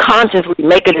have to consciously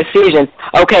make a decision.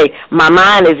 Okay, my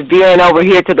mind is veering over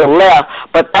here to the left,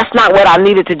 but that's not what I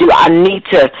needed to do. I need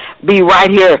to be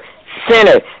right here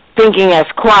centered, thinking as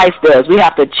Christ does. We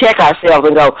have to check ourselves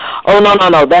and go, oh,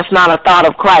 no, that's not a thought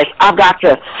of Christ. I've got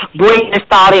to bring this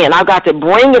thought in. I've got to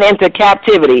bring it into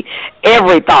captivity,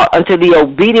 every thought, unto the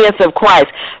obedience of Christ.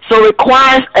 So it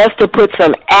requires us to put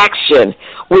some action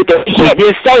with it. You can't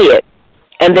just say it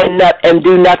and then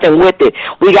do nothing with it.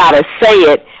 We got to say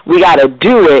it, we got to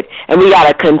do it, and we got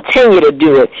to continue to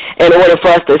do it in order for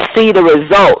us to see the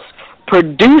results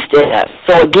produced in us.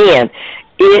 So again,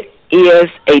 it is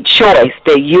a choice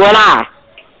that you and I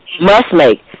must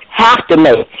make, have to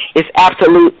make. It's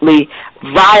absolutely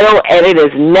vital, and it is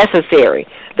necessary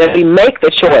that we make the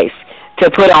choice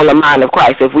to put on the mind of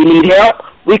Christ. If we need help,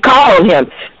 we call on him.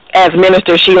 As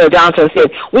Minister Sheila Johnson said,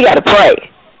 we got to pray.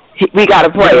 We got to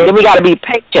pray. Then we got to be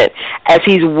patient as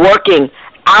he's working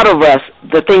out of us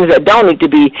the things that don't need to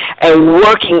be and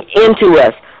working into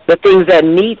us the things that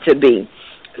need to be.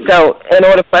 So in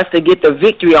order for us to get the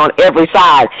victory on every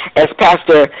side, as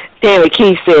Pastor Tammy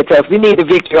Keith said to us, we need the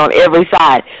victory on every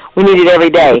side. We need it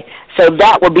every day. So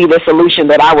that would be the solution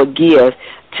that I would give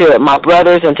to my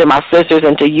brothers and to my sisters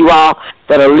and to you all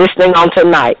that are listening on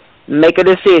tonight. Make a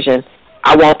decision.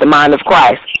 I want the mind of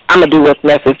Christ. I'm going to do what's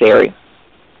necessary.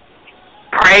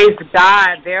 Praise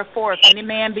God. Therefore, if any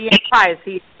man be in Christ,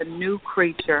 he is a new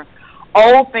creature.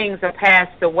 Old things are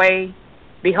passed away.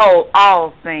 Behold,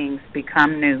 all things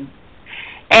become new.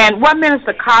 And what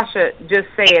Minister Kasha just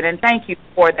said, and thank you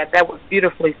for that, that was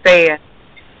beautifully said,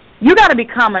 you got to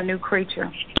become a new creature.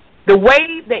 The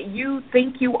way that you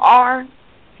think you are,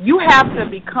 you have to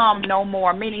become no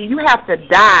more, meaning you have to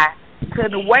die to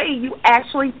the way you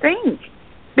actually think.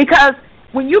 Because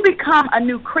when you become a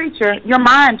new creature, your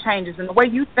mind changes, and the way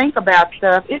you think about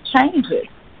stuff, it changes.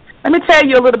 Let me tell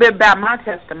you a little bit about my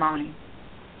testimony.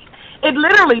 It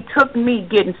literally took me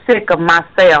getting sick of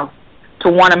myself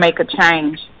to want to make a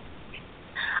change.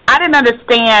 I didn't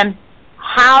understand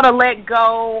how to let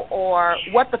go or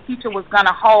what the future was going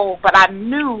to hold, but I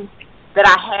knew that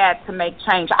I had to make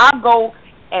change. I'll go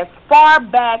as far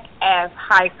back as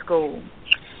high school.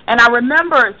 And I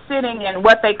remember sitting in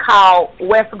what they call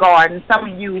West Garden. Some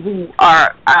of you who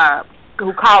are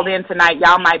who called in tonight,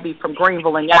 y'all might be from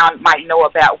Greenville, and y'all might know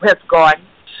about West Garden.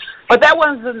 But that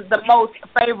wasn't the most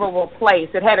favorable place.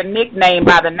 It had a nickname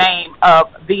by the name of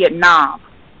Vietnam.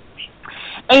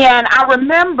 And I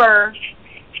remember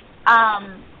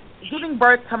giving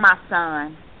birth to my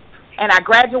son, and I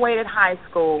graduated high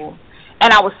school,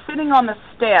 and I was sitting on the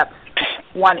steps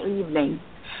one evening,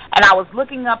 and I was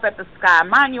looking up at the sky.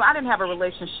 Mind you, I didn't have a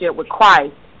relationship with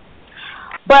Christ,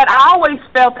 But I always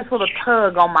felt this little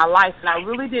tug on my life, and I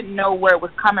really didn't know where it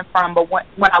was coming from. But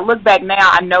when I look back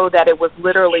now, I know that it was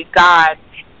literally God,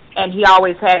 and he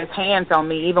always had his hands on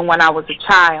me, even when I was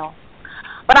a child.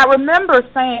 But I remember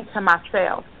saying to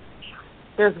myself,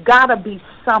 there's got to be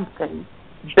something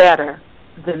better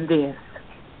than this.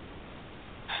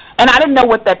 And I didn't know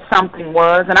what that something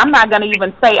was, and I'm not going to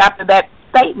even say after that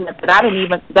statement that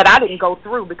I didn't go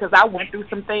through, because I went through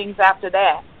some things after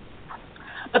that.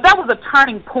 But that was a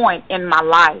turning point in my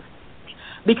life,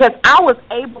 because I was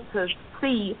able to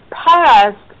see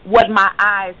past what my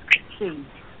eyes could see.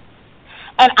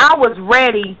 And I was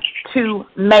ready to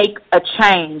make a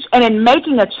change. And in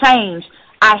making a change,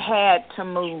 I had to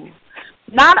move.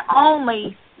 Not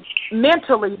only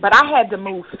mentally, but I had to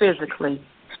move physically.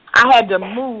 I had to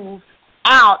move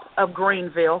out of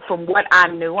Greenville from what I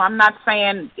knew. I'm not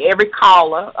saying every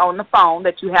caller on the phone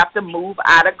that you have to move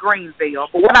out of Greenville.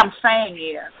 But what I'm saying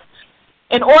is,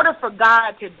 in order for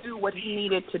God to do what he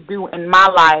needed to do in my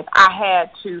life, I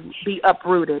had to be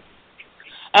uprooted.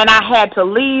 And I had to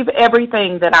leave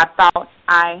everything that I thought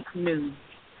I knew.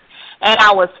 And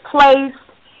I was placed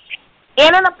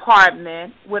in an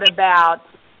apartment with about,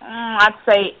 I'd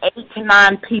say, 8 to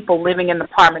 9 people living in the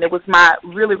apartment. It was my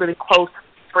really, really close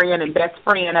friend and best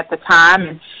friend at the time.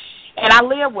 And I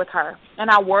lived with her. And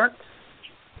I worked.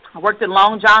 I worked at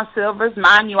Long John Silver's.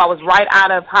 Mind you, I was right out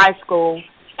of high school.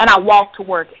 And I walked to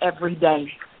work every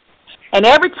day. And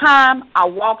every time I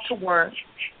walked to work,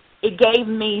 it gave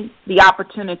me the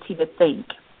opportunity to think.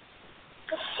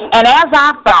 And as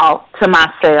I thought to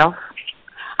myself,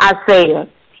 I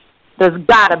said, there's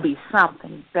got to be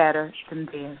something better than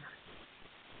this.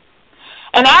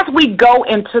 And as we go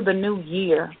into the new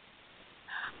year,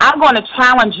 I'm going to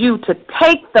challenge you to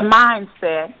take the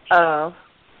mindset of,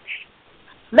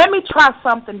 let me try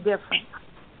something different.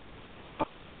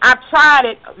 I've tried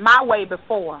it my way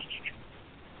before.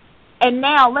 And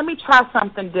now let me try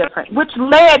something different, which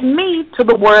led me to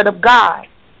the Word of God.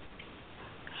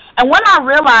 And when I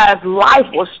realized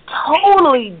life was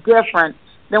totally different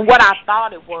than what I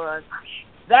thought it was,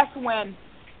 that's when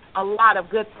a lot of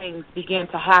good things began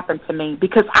to happen to me,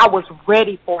 because I was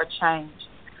ready for a change.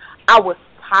 I was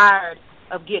tired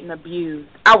of getting abused.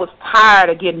 I was tired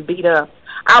of getting beat up.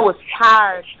 I was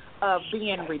tired of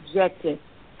being rejected.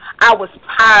 I was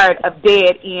tired of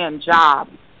dead-end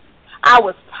jobs. I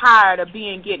was tired of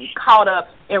getting caught up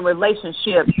in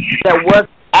relationships that were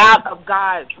out of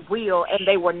God's will and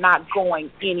they were not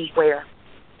going anywhere.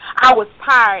 I was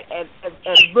tired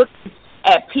of looking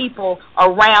at people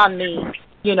around me,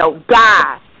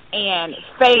 die and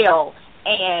fail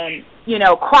and,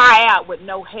 cry out with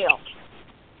no help.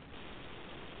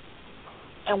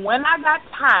 And when I got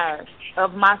tired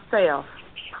of myself,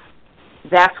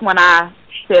 that's when I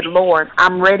said, Lord,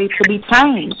 I'm ready to be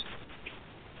changed.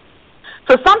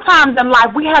 So sometimes in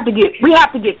life we have to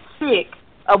get sick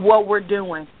of what we're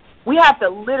doing. We have to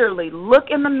literally look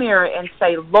in the mirror and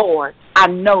say, Lord, I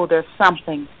know there's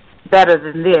something better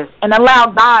than this, and allow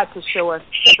God to show us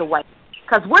the way.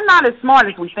 Because we're not as smart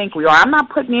as we think we are. I'm not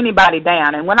putting anybody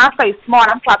down. And when I say smart,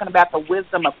 I'm talking about the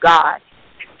wisdom of God,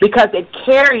 because it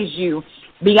carries you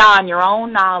beyond your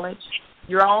own knowledge,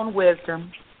 your own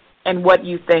wisdom, and what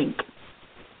you think.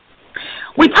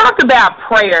 We talked about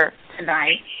prayer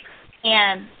tonight,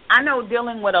 and I know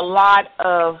dealing with a lot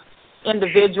of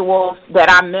individuals that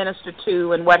I minister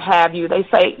to and what have you, they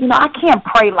say, I can't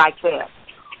pray like that,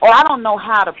 or I don't know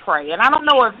how to pray. And I don't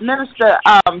know if Minister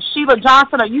Sheila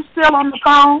Johnson, are you still on the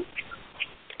phone?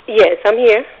 Yes, I'm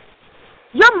here.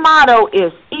 Your motto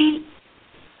is eat,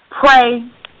 pray,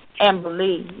 and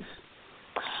believe.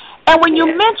 And when you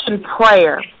mention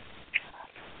prayer,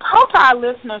 talk to our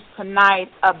listeners tonight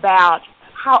about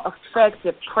how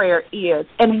effective prayer is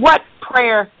and what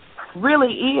prayer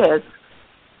really is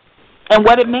and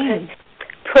what it means.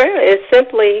 Prayer is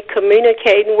simply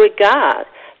communicating with God.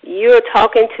 You're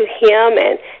talking to him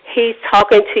and he's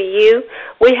talking to you.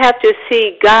 We have to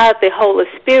see God, the Holy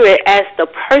Spirit, as the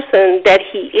person that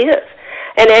he is.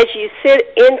 And as you sit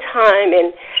in time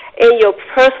and in your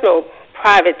personal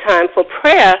private time for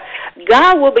prayer,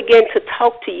 God will begin to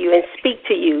talk to you and speak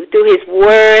to you through his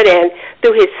word and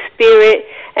through his spirit,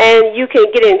 and you can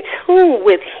get in tune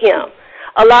with him.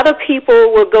 A lot of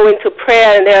people will go into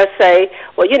prayer and they'll say,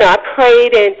 well, I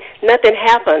prayed and nothing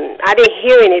happened. I didn't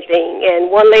hear anything. And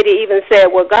one lady even said,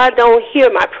 well, God don't hear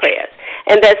my prayers.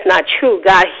 And that's not true.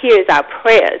 God hears our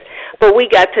prayers. But we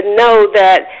got to know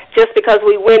that just because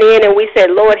we went in and we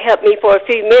said, Lord, help me for a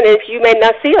few minutes, you may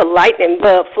not see a lightning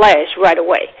bulb flash right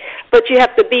away. But you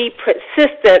have to be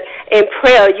persistent in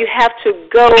prayer. You have to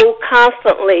go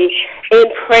constantly in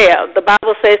prayer. The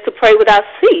Bible says to pray without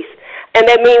cease. And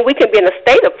that means we can be in a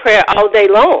state of prayer all day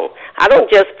long. I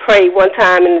don't just pray one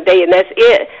time in the day and that's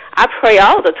it. I pray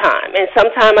all the time. And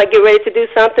sometimes I get ready to do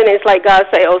something and it's like God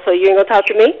say, oh, so you ain't going to talk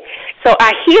to me? So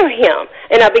I hear him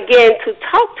and I begin to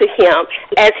talk to him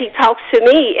as he talks to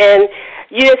me. And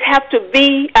you just have to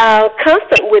be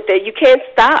constant with it. You can't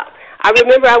stop. I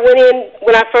remember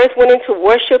when I first went into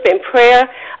worship and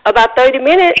prayer, about 30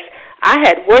 minutes, I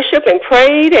had worship and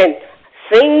prayed and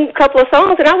sing a couple of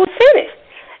songs and I was finished.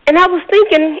 And I was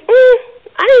thinking,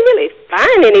 I didn't really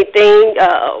find anything,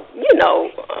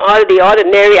 out of the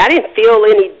ordinary. I didn't feel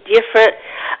any different,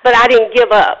 but I didn't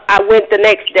give up. I went the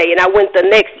next day, and I went the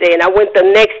next day, and I went the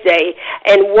next day.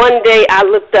 And one day I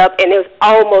looked up, and it was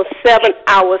almost 7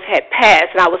 hours had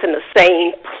passed, and I was in the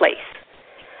same place.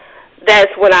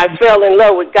 That's when I fell in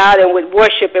love with God and with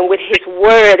worship and with his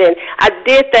word. And I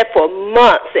did that for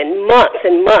months and months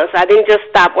and months. I didn't just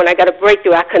stop when I got a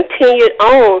breakthrough. I continued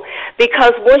on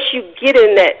because once you get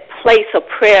in that place of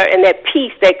prayer and that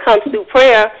peace that comes through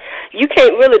prayer, you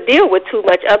can't really deal with too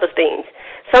much other things.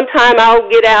 Sometimes I'll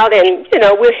get out and,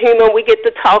 we're human. We get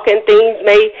to talk and things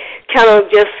may kind of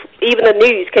just, even the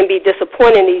news can be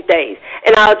disappointing these days.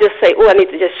 And I'll just say, I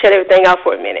need to just shut everything off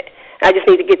for a minute. I just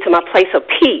need to get to my place of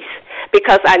peace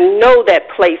because I know that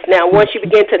place now. Once you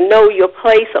begin to know your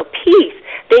place of peace,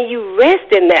 then you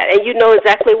rest in that and you know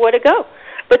exactly where to go.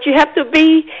 But you have to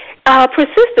be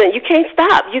persistent. You can't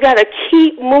stop. You got to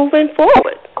keep moving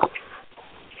forward.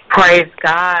 Praise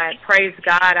God. Praise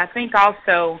God. I think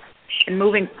also in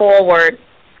moving forward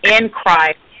in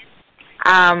Christ,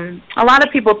 a lot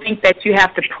of people think that you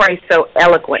have to pray so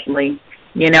eloquently.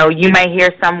 You may hear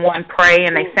someone pray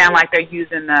and they sound like they're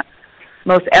using the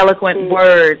most eloquent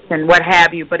words and what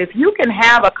have you. But if you can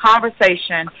have a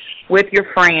conversation with your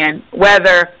friend,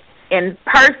 whether in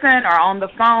person or on the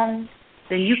phone,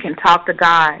 then you can talk to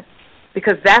God.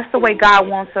 Because that's the way God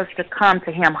wants us to come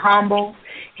to him, humble.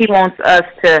 He wants us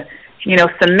to,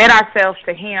 submit ourselves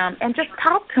to him and just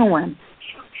talk to him.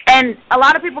 And a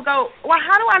lot of people go, well,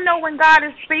 how do I know when God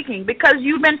is speaking? Because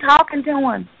you've been talking to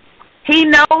him. He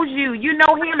knows you. You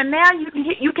know him, and now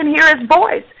you can hear his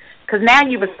voice because now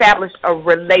you've established a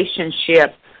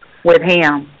relationship with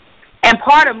him. And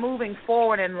part of moving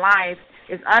forward in life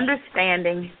is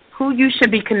understanding who you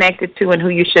should be connected to and who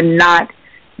you should not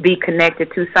be connected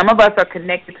to. Some of us are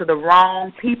connected to the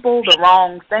wrong people, the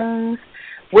wrong things.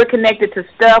 We're connected to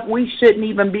stuff we shouldn't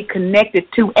even be connected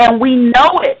to, and we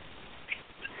know it.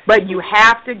 But you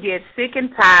have to get sick and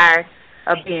tired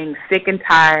of being sick and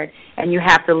tired, and you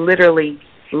have to literally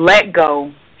let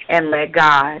go and let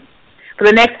God. For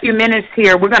the next few minutes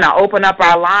here, we're going to open up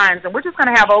our lines, and we're just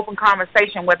going to have open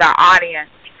conversation with our audience.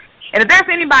 And if there's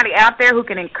anybody out there who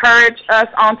can encourage us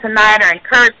on tonight or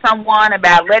encourage someone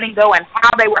about letting go and how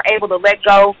they were able to let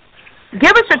go,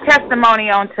 give us your testimony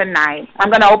on tonight. I'm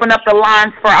going to open up the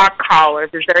lines for our callers.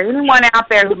 Is there anyone out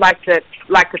there who'd like to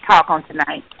talk on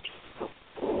tonight?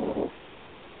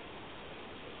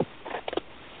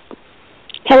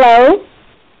 Hello?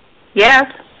 Yes.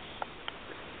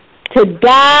 To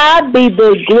God be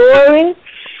the glory.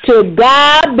 To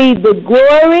God be the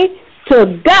glory.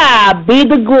 To God be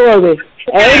the glory.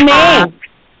 Amen.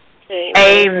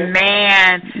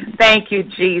 Amen. Thank you,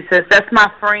 Jesus. That's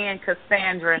my friend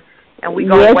Cassandra. And we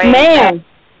go way back.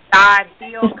 God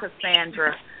healed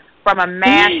Cassandra from a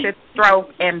massive stroke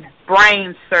and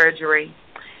brain surgery.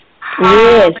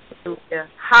 Yes. Hallelujah.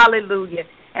 Hallelujah.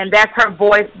 And that's her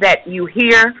voice that you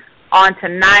hear on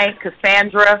tonight.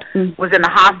 Cassandra was in the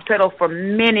hospital for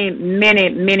many, many,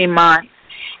 many months.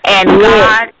 And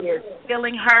God is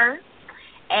healing her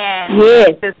and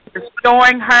is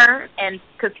restoring her. And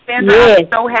Cassandra, I'm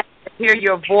so happy to hear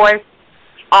your voice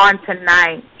on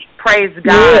tonight. Praise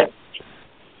God.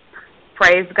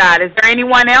 Praise God. Is there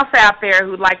anyone else out there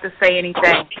who'd like to say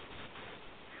anything?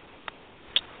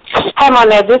 Hey,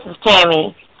 Monet, this is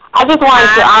Tammy. I just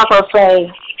wanted to also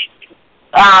say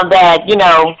that,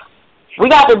 we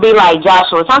got to be like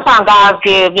Joshua. Sometimes God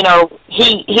gives,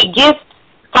 he gets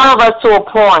some of us to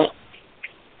a point,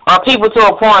 or people to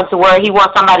a point to where he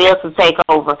wants somebody else to take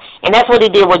over. And that's what he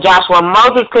did with Joshua.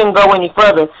 Moses couldn't go any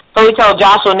further, so he told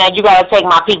Joshua, now you got to take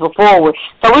my people forward.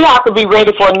 So we have to be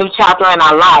ready for a new chapter in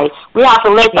our life. We have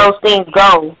to let those things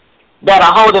go that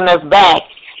are holding us back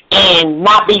and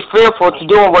not be fearful to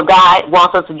doing what God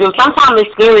wants us to do. Sometimes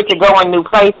it's scary to go in new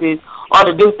places or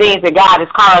to do things that God is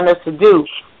calling us to do.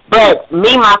 But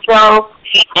me, myself,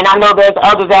 and I know there's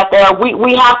others out there,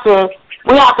 we have to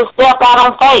step out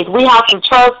on faith. We have to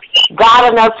trust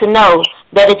God enough to know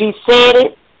that if he said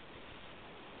it,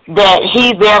 that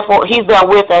he's there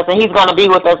with us, and he's going to be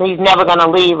with us, and he's never going to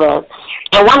leave us.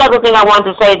 And one other thing I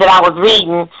wanted to say that I was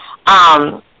reading,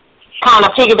 kind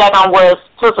of piggyback on what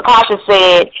Sister Kasha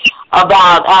said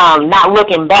about not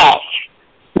looking back.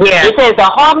 Yeah. It says the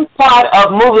hardest part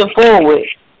of moving forward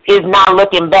is not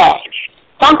looking back.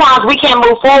 Sometimes we can't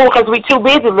move forward because we're too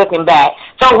busy looking back.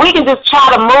 So we can just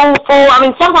try to move forward. I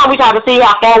mean, sometimes we try to see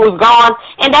how far we've gone,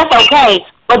 and that's okay.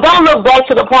 But don't look back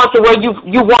to the point to where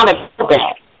you want to go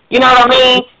back. You know what I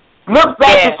mean? Look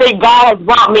back and say, God has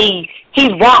brought me,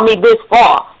 He's brought me this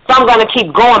far. So I'm going to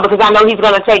keep going because I know He's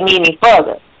going to take me any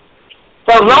further.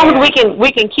 So as long as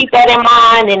we can keep that in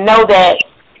mind and know that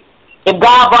if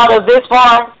God brought us this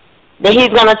far, that He's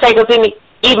going to take us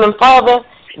even further,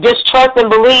 just trust and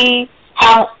believe,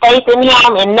 have faith in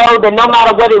Him, and know that no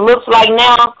matter what it looks like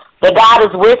now, that God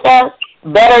is with us,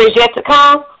 better is yet to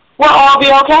come, we'll all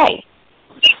be okay.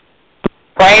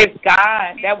 Praise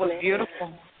God. That was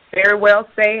beautiful. Very well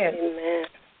said. Amen.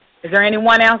 Is there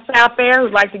anyone else out there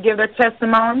who'd like to give their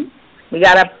testimony? We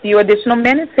got a few additional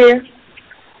minutes here.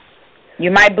 You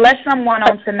might bless someone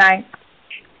on tonight.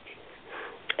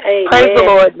 Amen. Praise the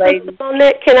Lord, ladies.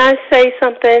 Can I say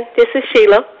something? This is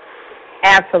Sheila.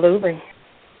 Absolutely.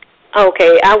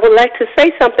 Okay, I would like to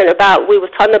say something about, we were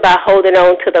talking about holding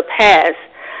on to the past.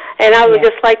 And I would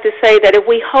just like to say that if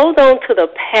we hold on to the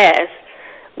past,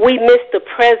 we miss the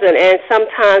present, and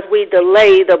sometimes we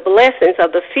delay the blessings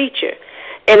of the future.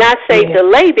 And I say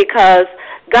delay because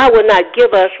God will not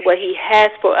give us what He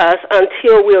has for us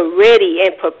until we're ready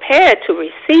and prepared to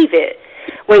receive it.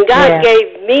 When God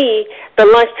gave me the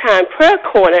lunchtime prayer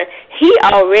corner, He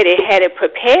already had it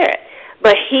prepared,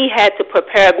 but He had to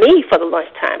prepare me for the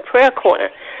lunchtime prayer corner.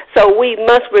 So we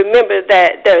must remember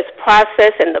that there's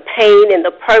process, and the pain and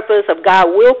the purpose of God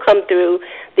will come through.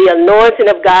 The anointing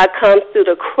of God comes through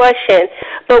the crushing.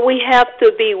 But we have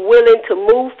to be willing to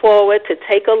move forward, to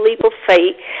take a leap of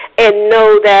faith, and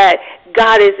know that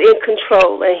God is in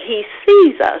control, and He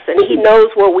sees us, and He knows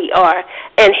where we are.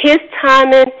 And His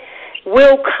timing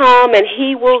will come, and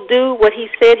He will do what He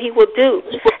said He will do.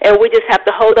 And we just have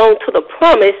to hold on to the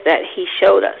promise that He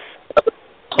showed us.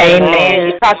 Amen.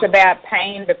 You talked about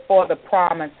pain before the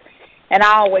promise. And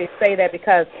I always say that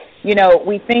because, you know,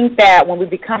 we think that when we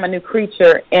become a new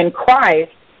creature in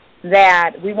Christ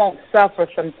that we won't suffer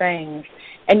some things.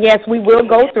 And, yes, we will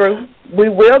go through. We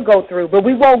will go through. But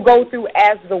we won't go through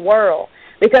as the world.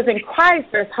 Because in Christ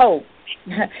there's hope.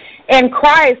 In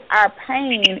Christ our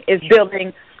pain is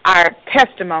building our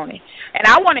testimony. And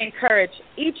I want to encourage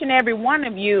each and every one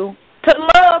of you to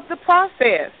love the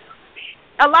process.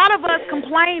 A lot of us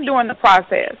complain during the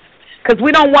process because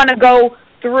we don't want to go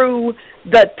through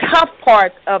the tough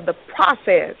parts of the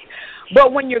process.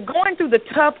 But when you're going through the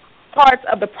tough parts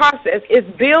of the process, it's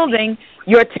building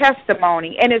your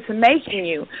testimony, and it's making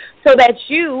you so that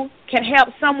you can help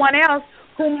someone else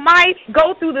who might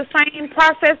go through the same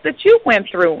process that you went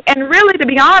through. And really, to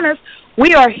be honest,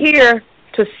 we are here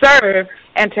to serve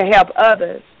and to help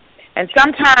others. And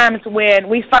sometimes when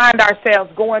we find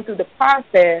ourselves going through the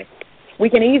process, we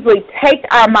can easily take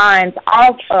our minds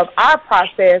off of our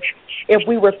process if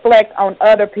we reflect on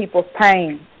other people's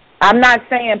pain. I'm not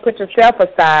saying put yourself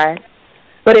aside,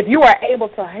 but if you are able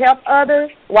to help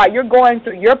others while you're going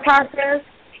through your process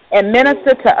and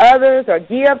minister to others or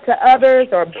give to others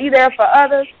or be there for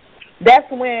others, that's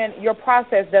when your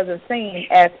process doesn't seem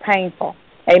as painful.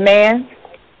 Amen?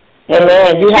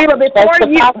 Amen.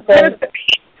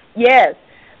 Yes.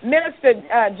 Minister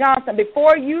Johnson,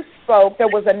 before you spoke, there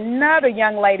was another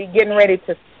young lady getting ready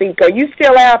to speak. Are you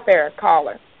still out there,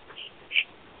 caller?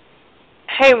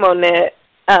 Hey, Monette.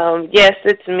 Yes,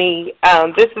 it's me.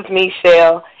 This is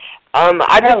Michelle.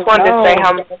 I just wanted to say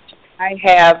how much I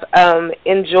have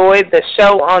enjoyed the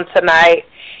show on tonight.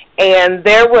 And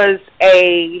there was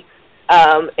a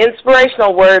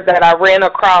inspirational word that I ran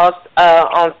across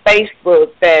on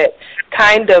Facebook that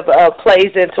kind of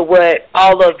plays into what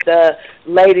all of the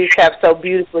ladies have so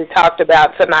beautifully talked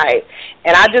about tonight.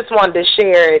 And I just wanted to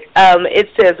share it. It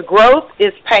says, growth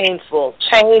is painful,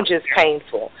 change is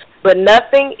painful, but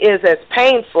nothing is as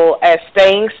painful as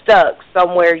staying stuck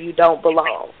somewhere you don't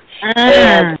belong.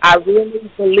 And I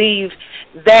really believe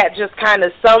that just kind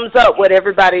of sums up what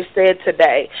everybody said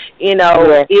today. You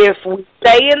know, if we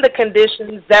stay in the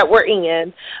conditions that we're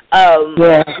in,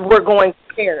 we're going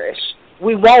to perish.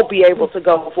 We won't be able to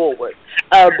go forward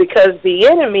because the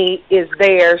enemy is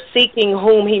there seeking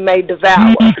whom he may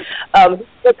devour. He's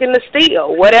looking to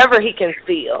steal whatever he can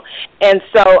steal. And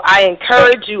so I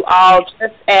encourage you all,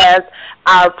 just as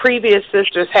our previous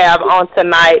sisters have on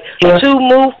tonight, to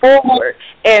move forward.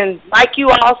 And like you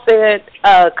all said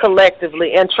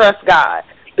collectively, and trust God.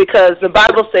 because the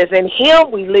Bible says in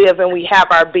him we live and we have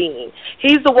our being.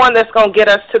 He's the one that's going to get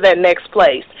us to that next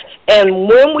place. And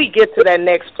when we get to that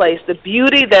next place, the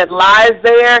beauty that lies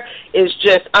there is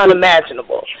just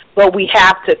unimaginable. But we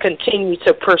have to continue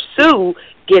to pursue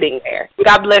getting there.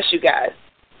 God bless you guys.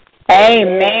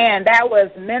 Amen. That was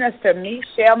Minister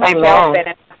Michelle McKelvin,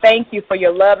 and thank you for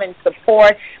your love and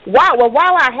support.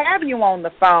 While I have you on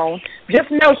the phone,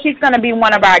 just know she's going to be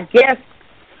one of our guest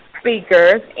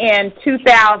speakers in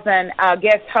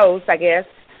guest hosts, I guess,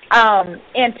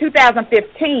 in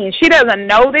 2015. She doesn't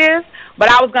know this, but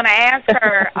I was going to ask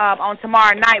her on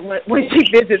tomorrow night when she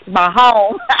visits my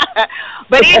home.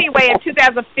 But anyway, in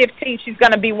 2015, she's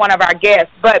going to be one of our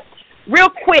guests. But real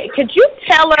quick, could you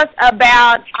tell us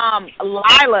about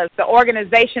Lila's, the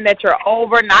organization that you're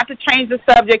over? Not to change the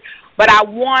subject, but I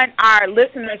want our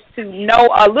listeners to know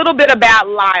a little bit about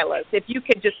Lila's. If you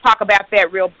could just talk about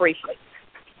that real briefly.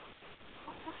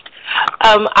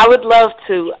 I would love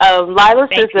to. Lila's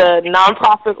is a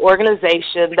nonprofit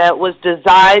organization that was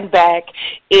designed back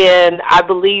in, I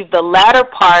believe, the latter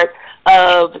part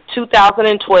of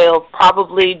 2012,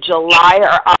 probably July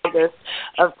or August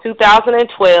of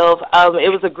 2012. It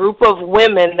was a group of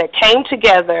women that came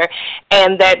together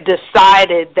and that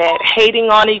decided that hating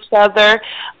on each other,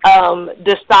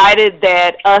 decided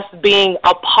that us being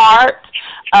apart,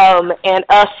 and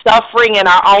us suffering in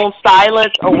our own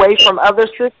silence away from other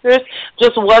sisters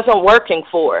just wasn't working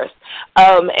for us.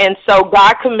 And so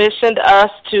God commissioned us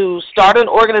to start an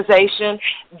organization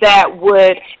that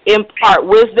would impart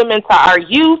wisdom into our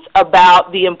youth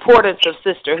about the importance of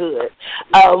sisterhood.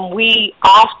 We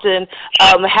often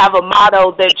have a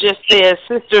motto that just says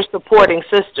sisters supporting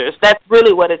sisters. That's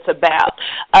really what it's about.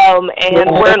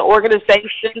 And we're an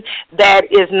organization that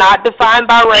is not defined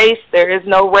by race. There is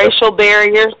no racial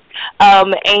barriers.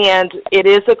 And it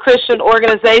is a Christian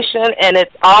organization, and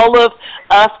it's all of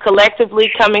us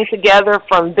collectively coming together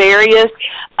from various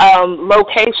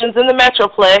locations in the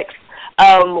Metroplex.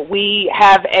 We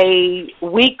have a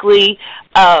weekly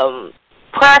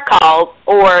prayer call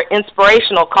or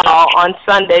inspirational call on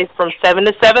Sundays from 7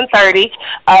 to 7:30.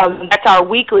 That's our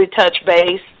weekly touch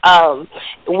base.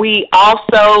 We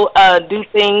also do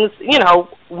things,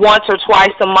 once or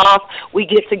twice a month. We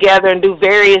get together and do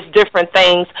various different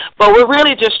things, but we're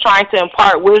really just trying to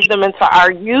impart wisdom into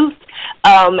our youth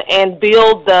and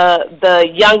build the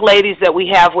young ladies that we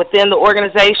have within the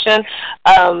organization.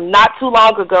 Not too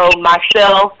long ago,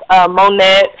 myself,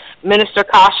 Monette, Minister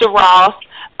Kasha Ross,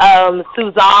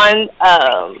 Suzanne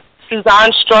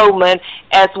Stroman,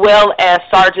 as well as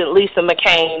Sergeant Lisa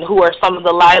McCain, who are some of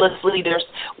the Lila's leaders.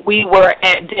 We were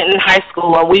at Denton High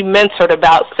School, and we mentored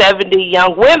about 70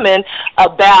 young women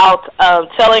about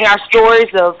telling our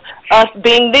stories of us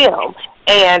being them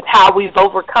and how we've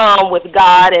overcome with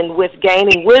God and with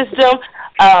gaining wisdom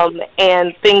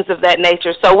and things of that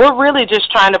nature. So we're really just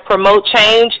trying to promote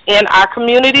change in our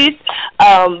communities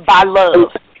by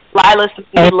love. Lila's,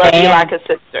 we love you like a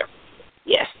sister.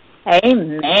 Yes.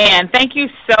 Amen. Thank you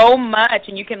so much.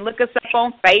 And you can look us up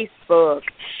on Facebook.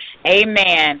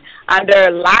 Amen.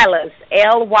 Under Lila's,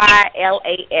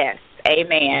 Lylas.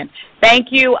 Amen. Thank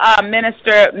you,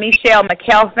 Minister Michelle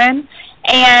McKelvin.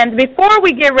 And before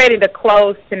we get ready to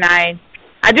close tonight,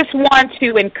 I just want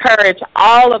to encourage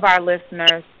all of our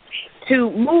listeners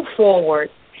to move forward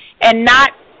and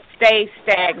not stay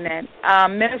stagnant.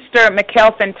 Minister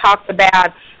McKelvin talks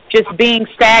about just being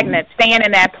stagnant, staying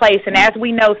in that place. And as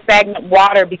we know, stagnant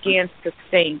water begins to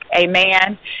sink.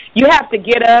 Amen. You have to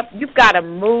get up. You've got to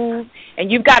move. And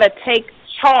you've got to take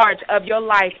charge of your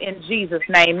life in Jesus'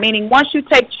 name. Meaning once you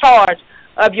take charge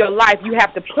of your life, you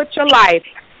have to put your life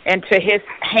into his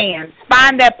hands.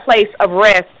 Find that place of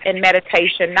rest and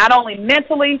meditation, not only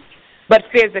mentally, but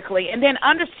physically. And then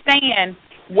understand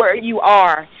where you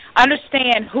are.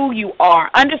 Understand who you are.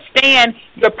 Understand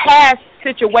your past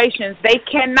situations. They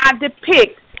cannot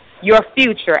depict your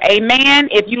future. Amen.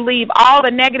 If you leave all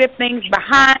the negative things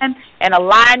behind and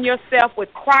align yourself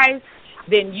with Christ,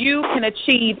 then you can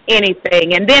achieve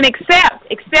anything. And then accept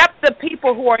the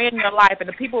people who are in your life and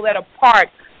the people that are part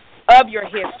of your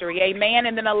history. Amen.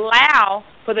 And then allow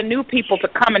for the new people to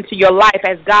come into your life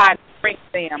as God brings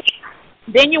them.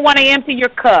 Then you want to empty your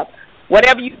cup.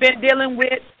 Whatever you've been dealing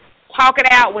with, talk it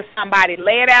out with somebody.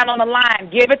 Lay it out on the line.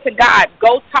 Give it to God.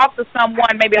 Go talk to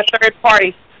someone, maybe a third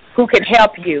party, who can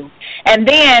help you. And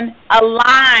then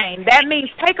align. That means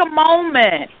take a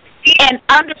moment and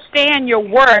understand your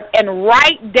work and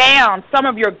write down some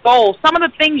of your goals, some of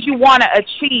the things you want to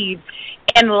achieve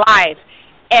in life,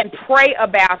 and pray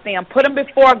about them. Put them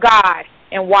before God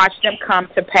and watch them come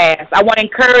to pass. I want to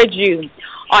encourage you.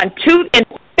 In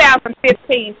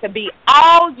 2015 to be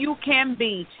all you can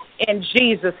be in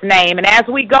Jesus' name. And as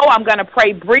we go, I'm going to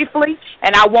pray briefly,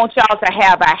 and I want y'all to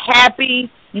have a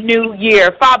happy New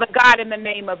Year. Father God, in the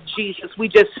name of Jesus, we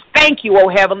just thank you, oh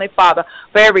Heavenly Father,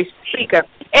 for every speaker,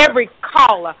 every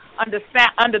caller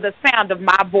under the sound of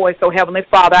my voice, oh Heavenly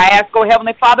Father. I ask, oh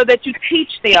Heavenly Father, that you teach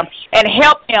them and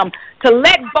help them to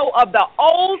let go of the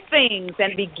old things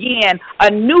and begin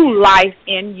a new life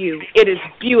in you. It is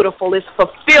beautiful, it's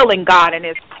fulfilling, God, and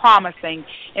it's promising.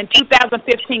 In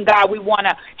 2015, God, we want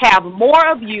to have more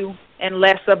of you and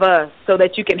less of us so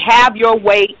that you can have your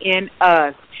way in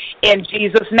us. In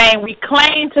Jesus' name, we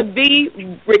claim to be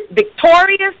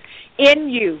victorious in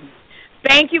you.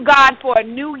 Thank you, God, for a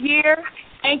new year.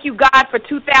 Thank you, God, for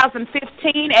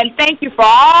 2015, and thank you for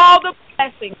all the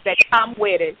blessings that come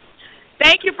with it.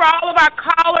 Thank you for all of our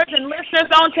callers and listeners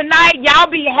on tonight. Y'all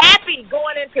be happy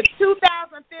going into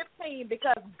 2015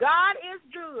 because God is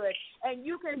good, and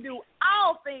you can do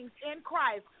all things in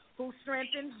Christ who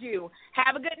strengthens you.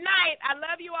 Have a good night. I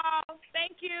love you all.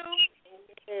 Thank you.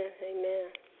 Amen.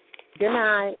 Good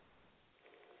night.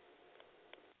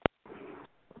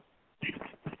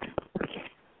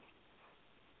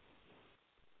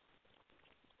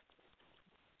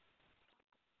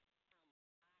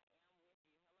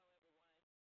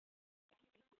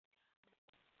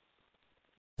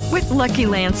 With Lucky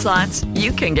Land Slots,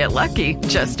 you can get lucky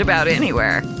just about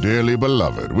anywhere. Dearly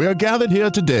beloved, we are gathered here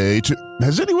today to...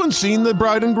 Has anyone seen the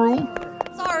bride and groom?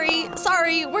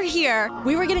 Sorry, we're here.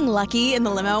 We were getting lucky in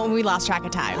the limo and we lost track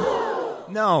of time.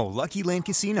 No, Lucky Land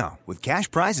Casino, with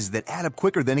cash prizes that add up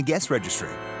quicker than a guest registry.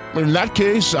 In that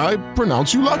case, I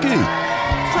pronounce you lucky.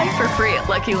 Play for free at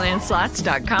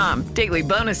LuckyLandSlots.com. Daily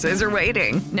bonuses are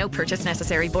waiting. No purchase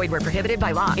necessary. Void where prohibited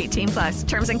by law. 18+.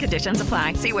 Terms and conditions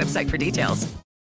apply. See website for details.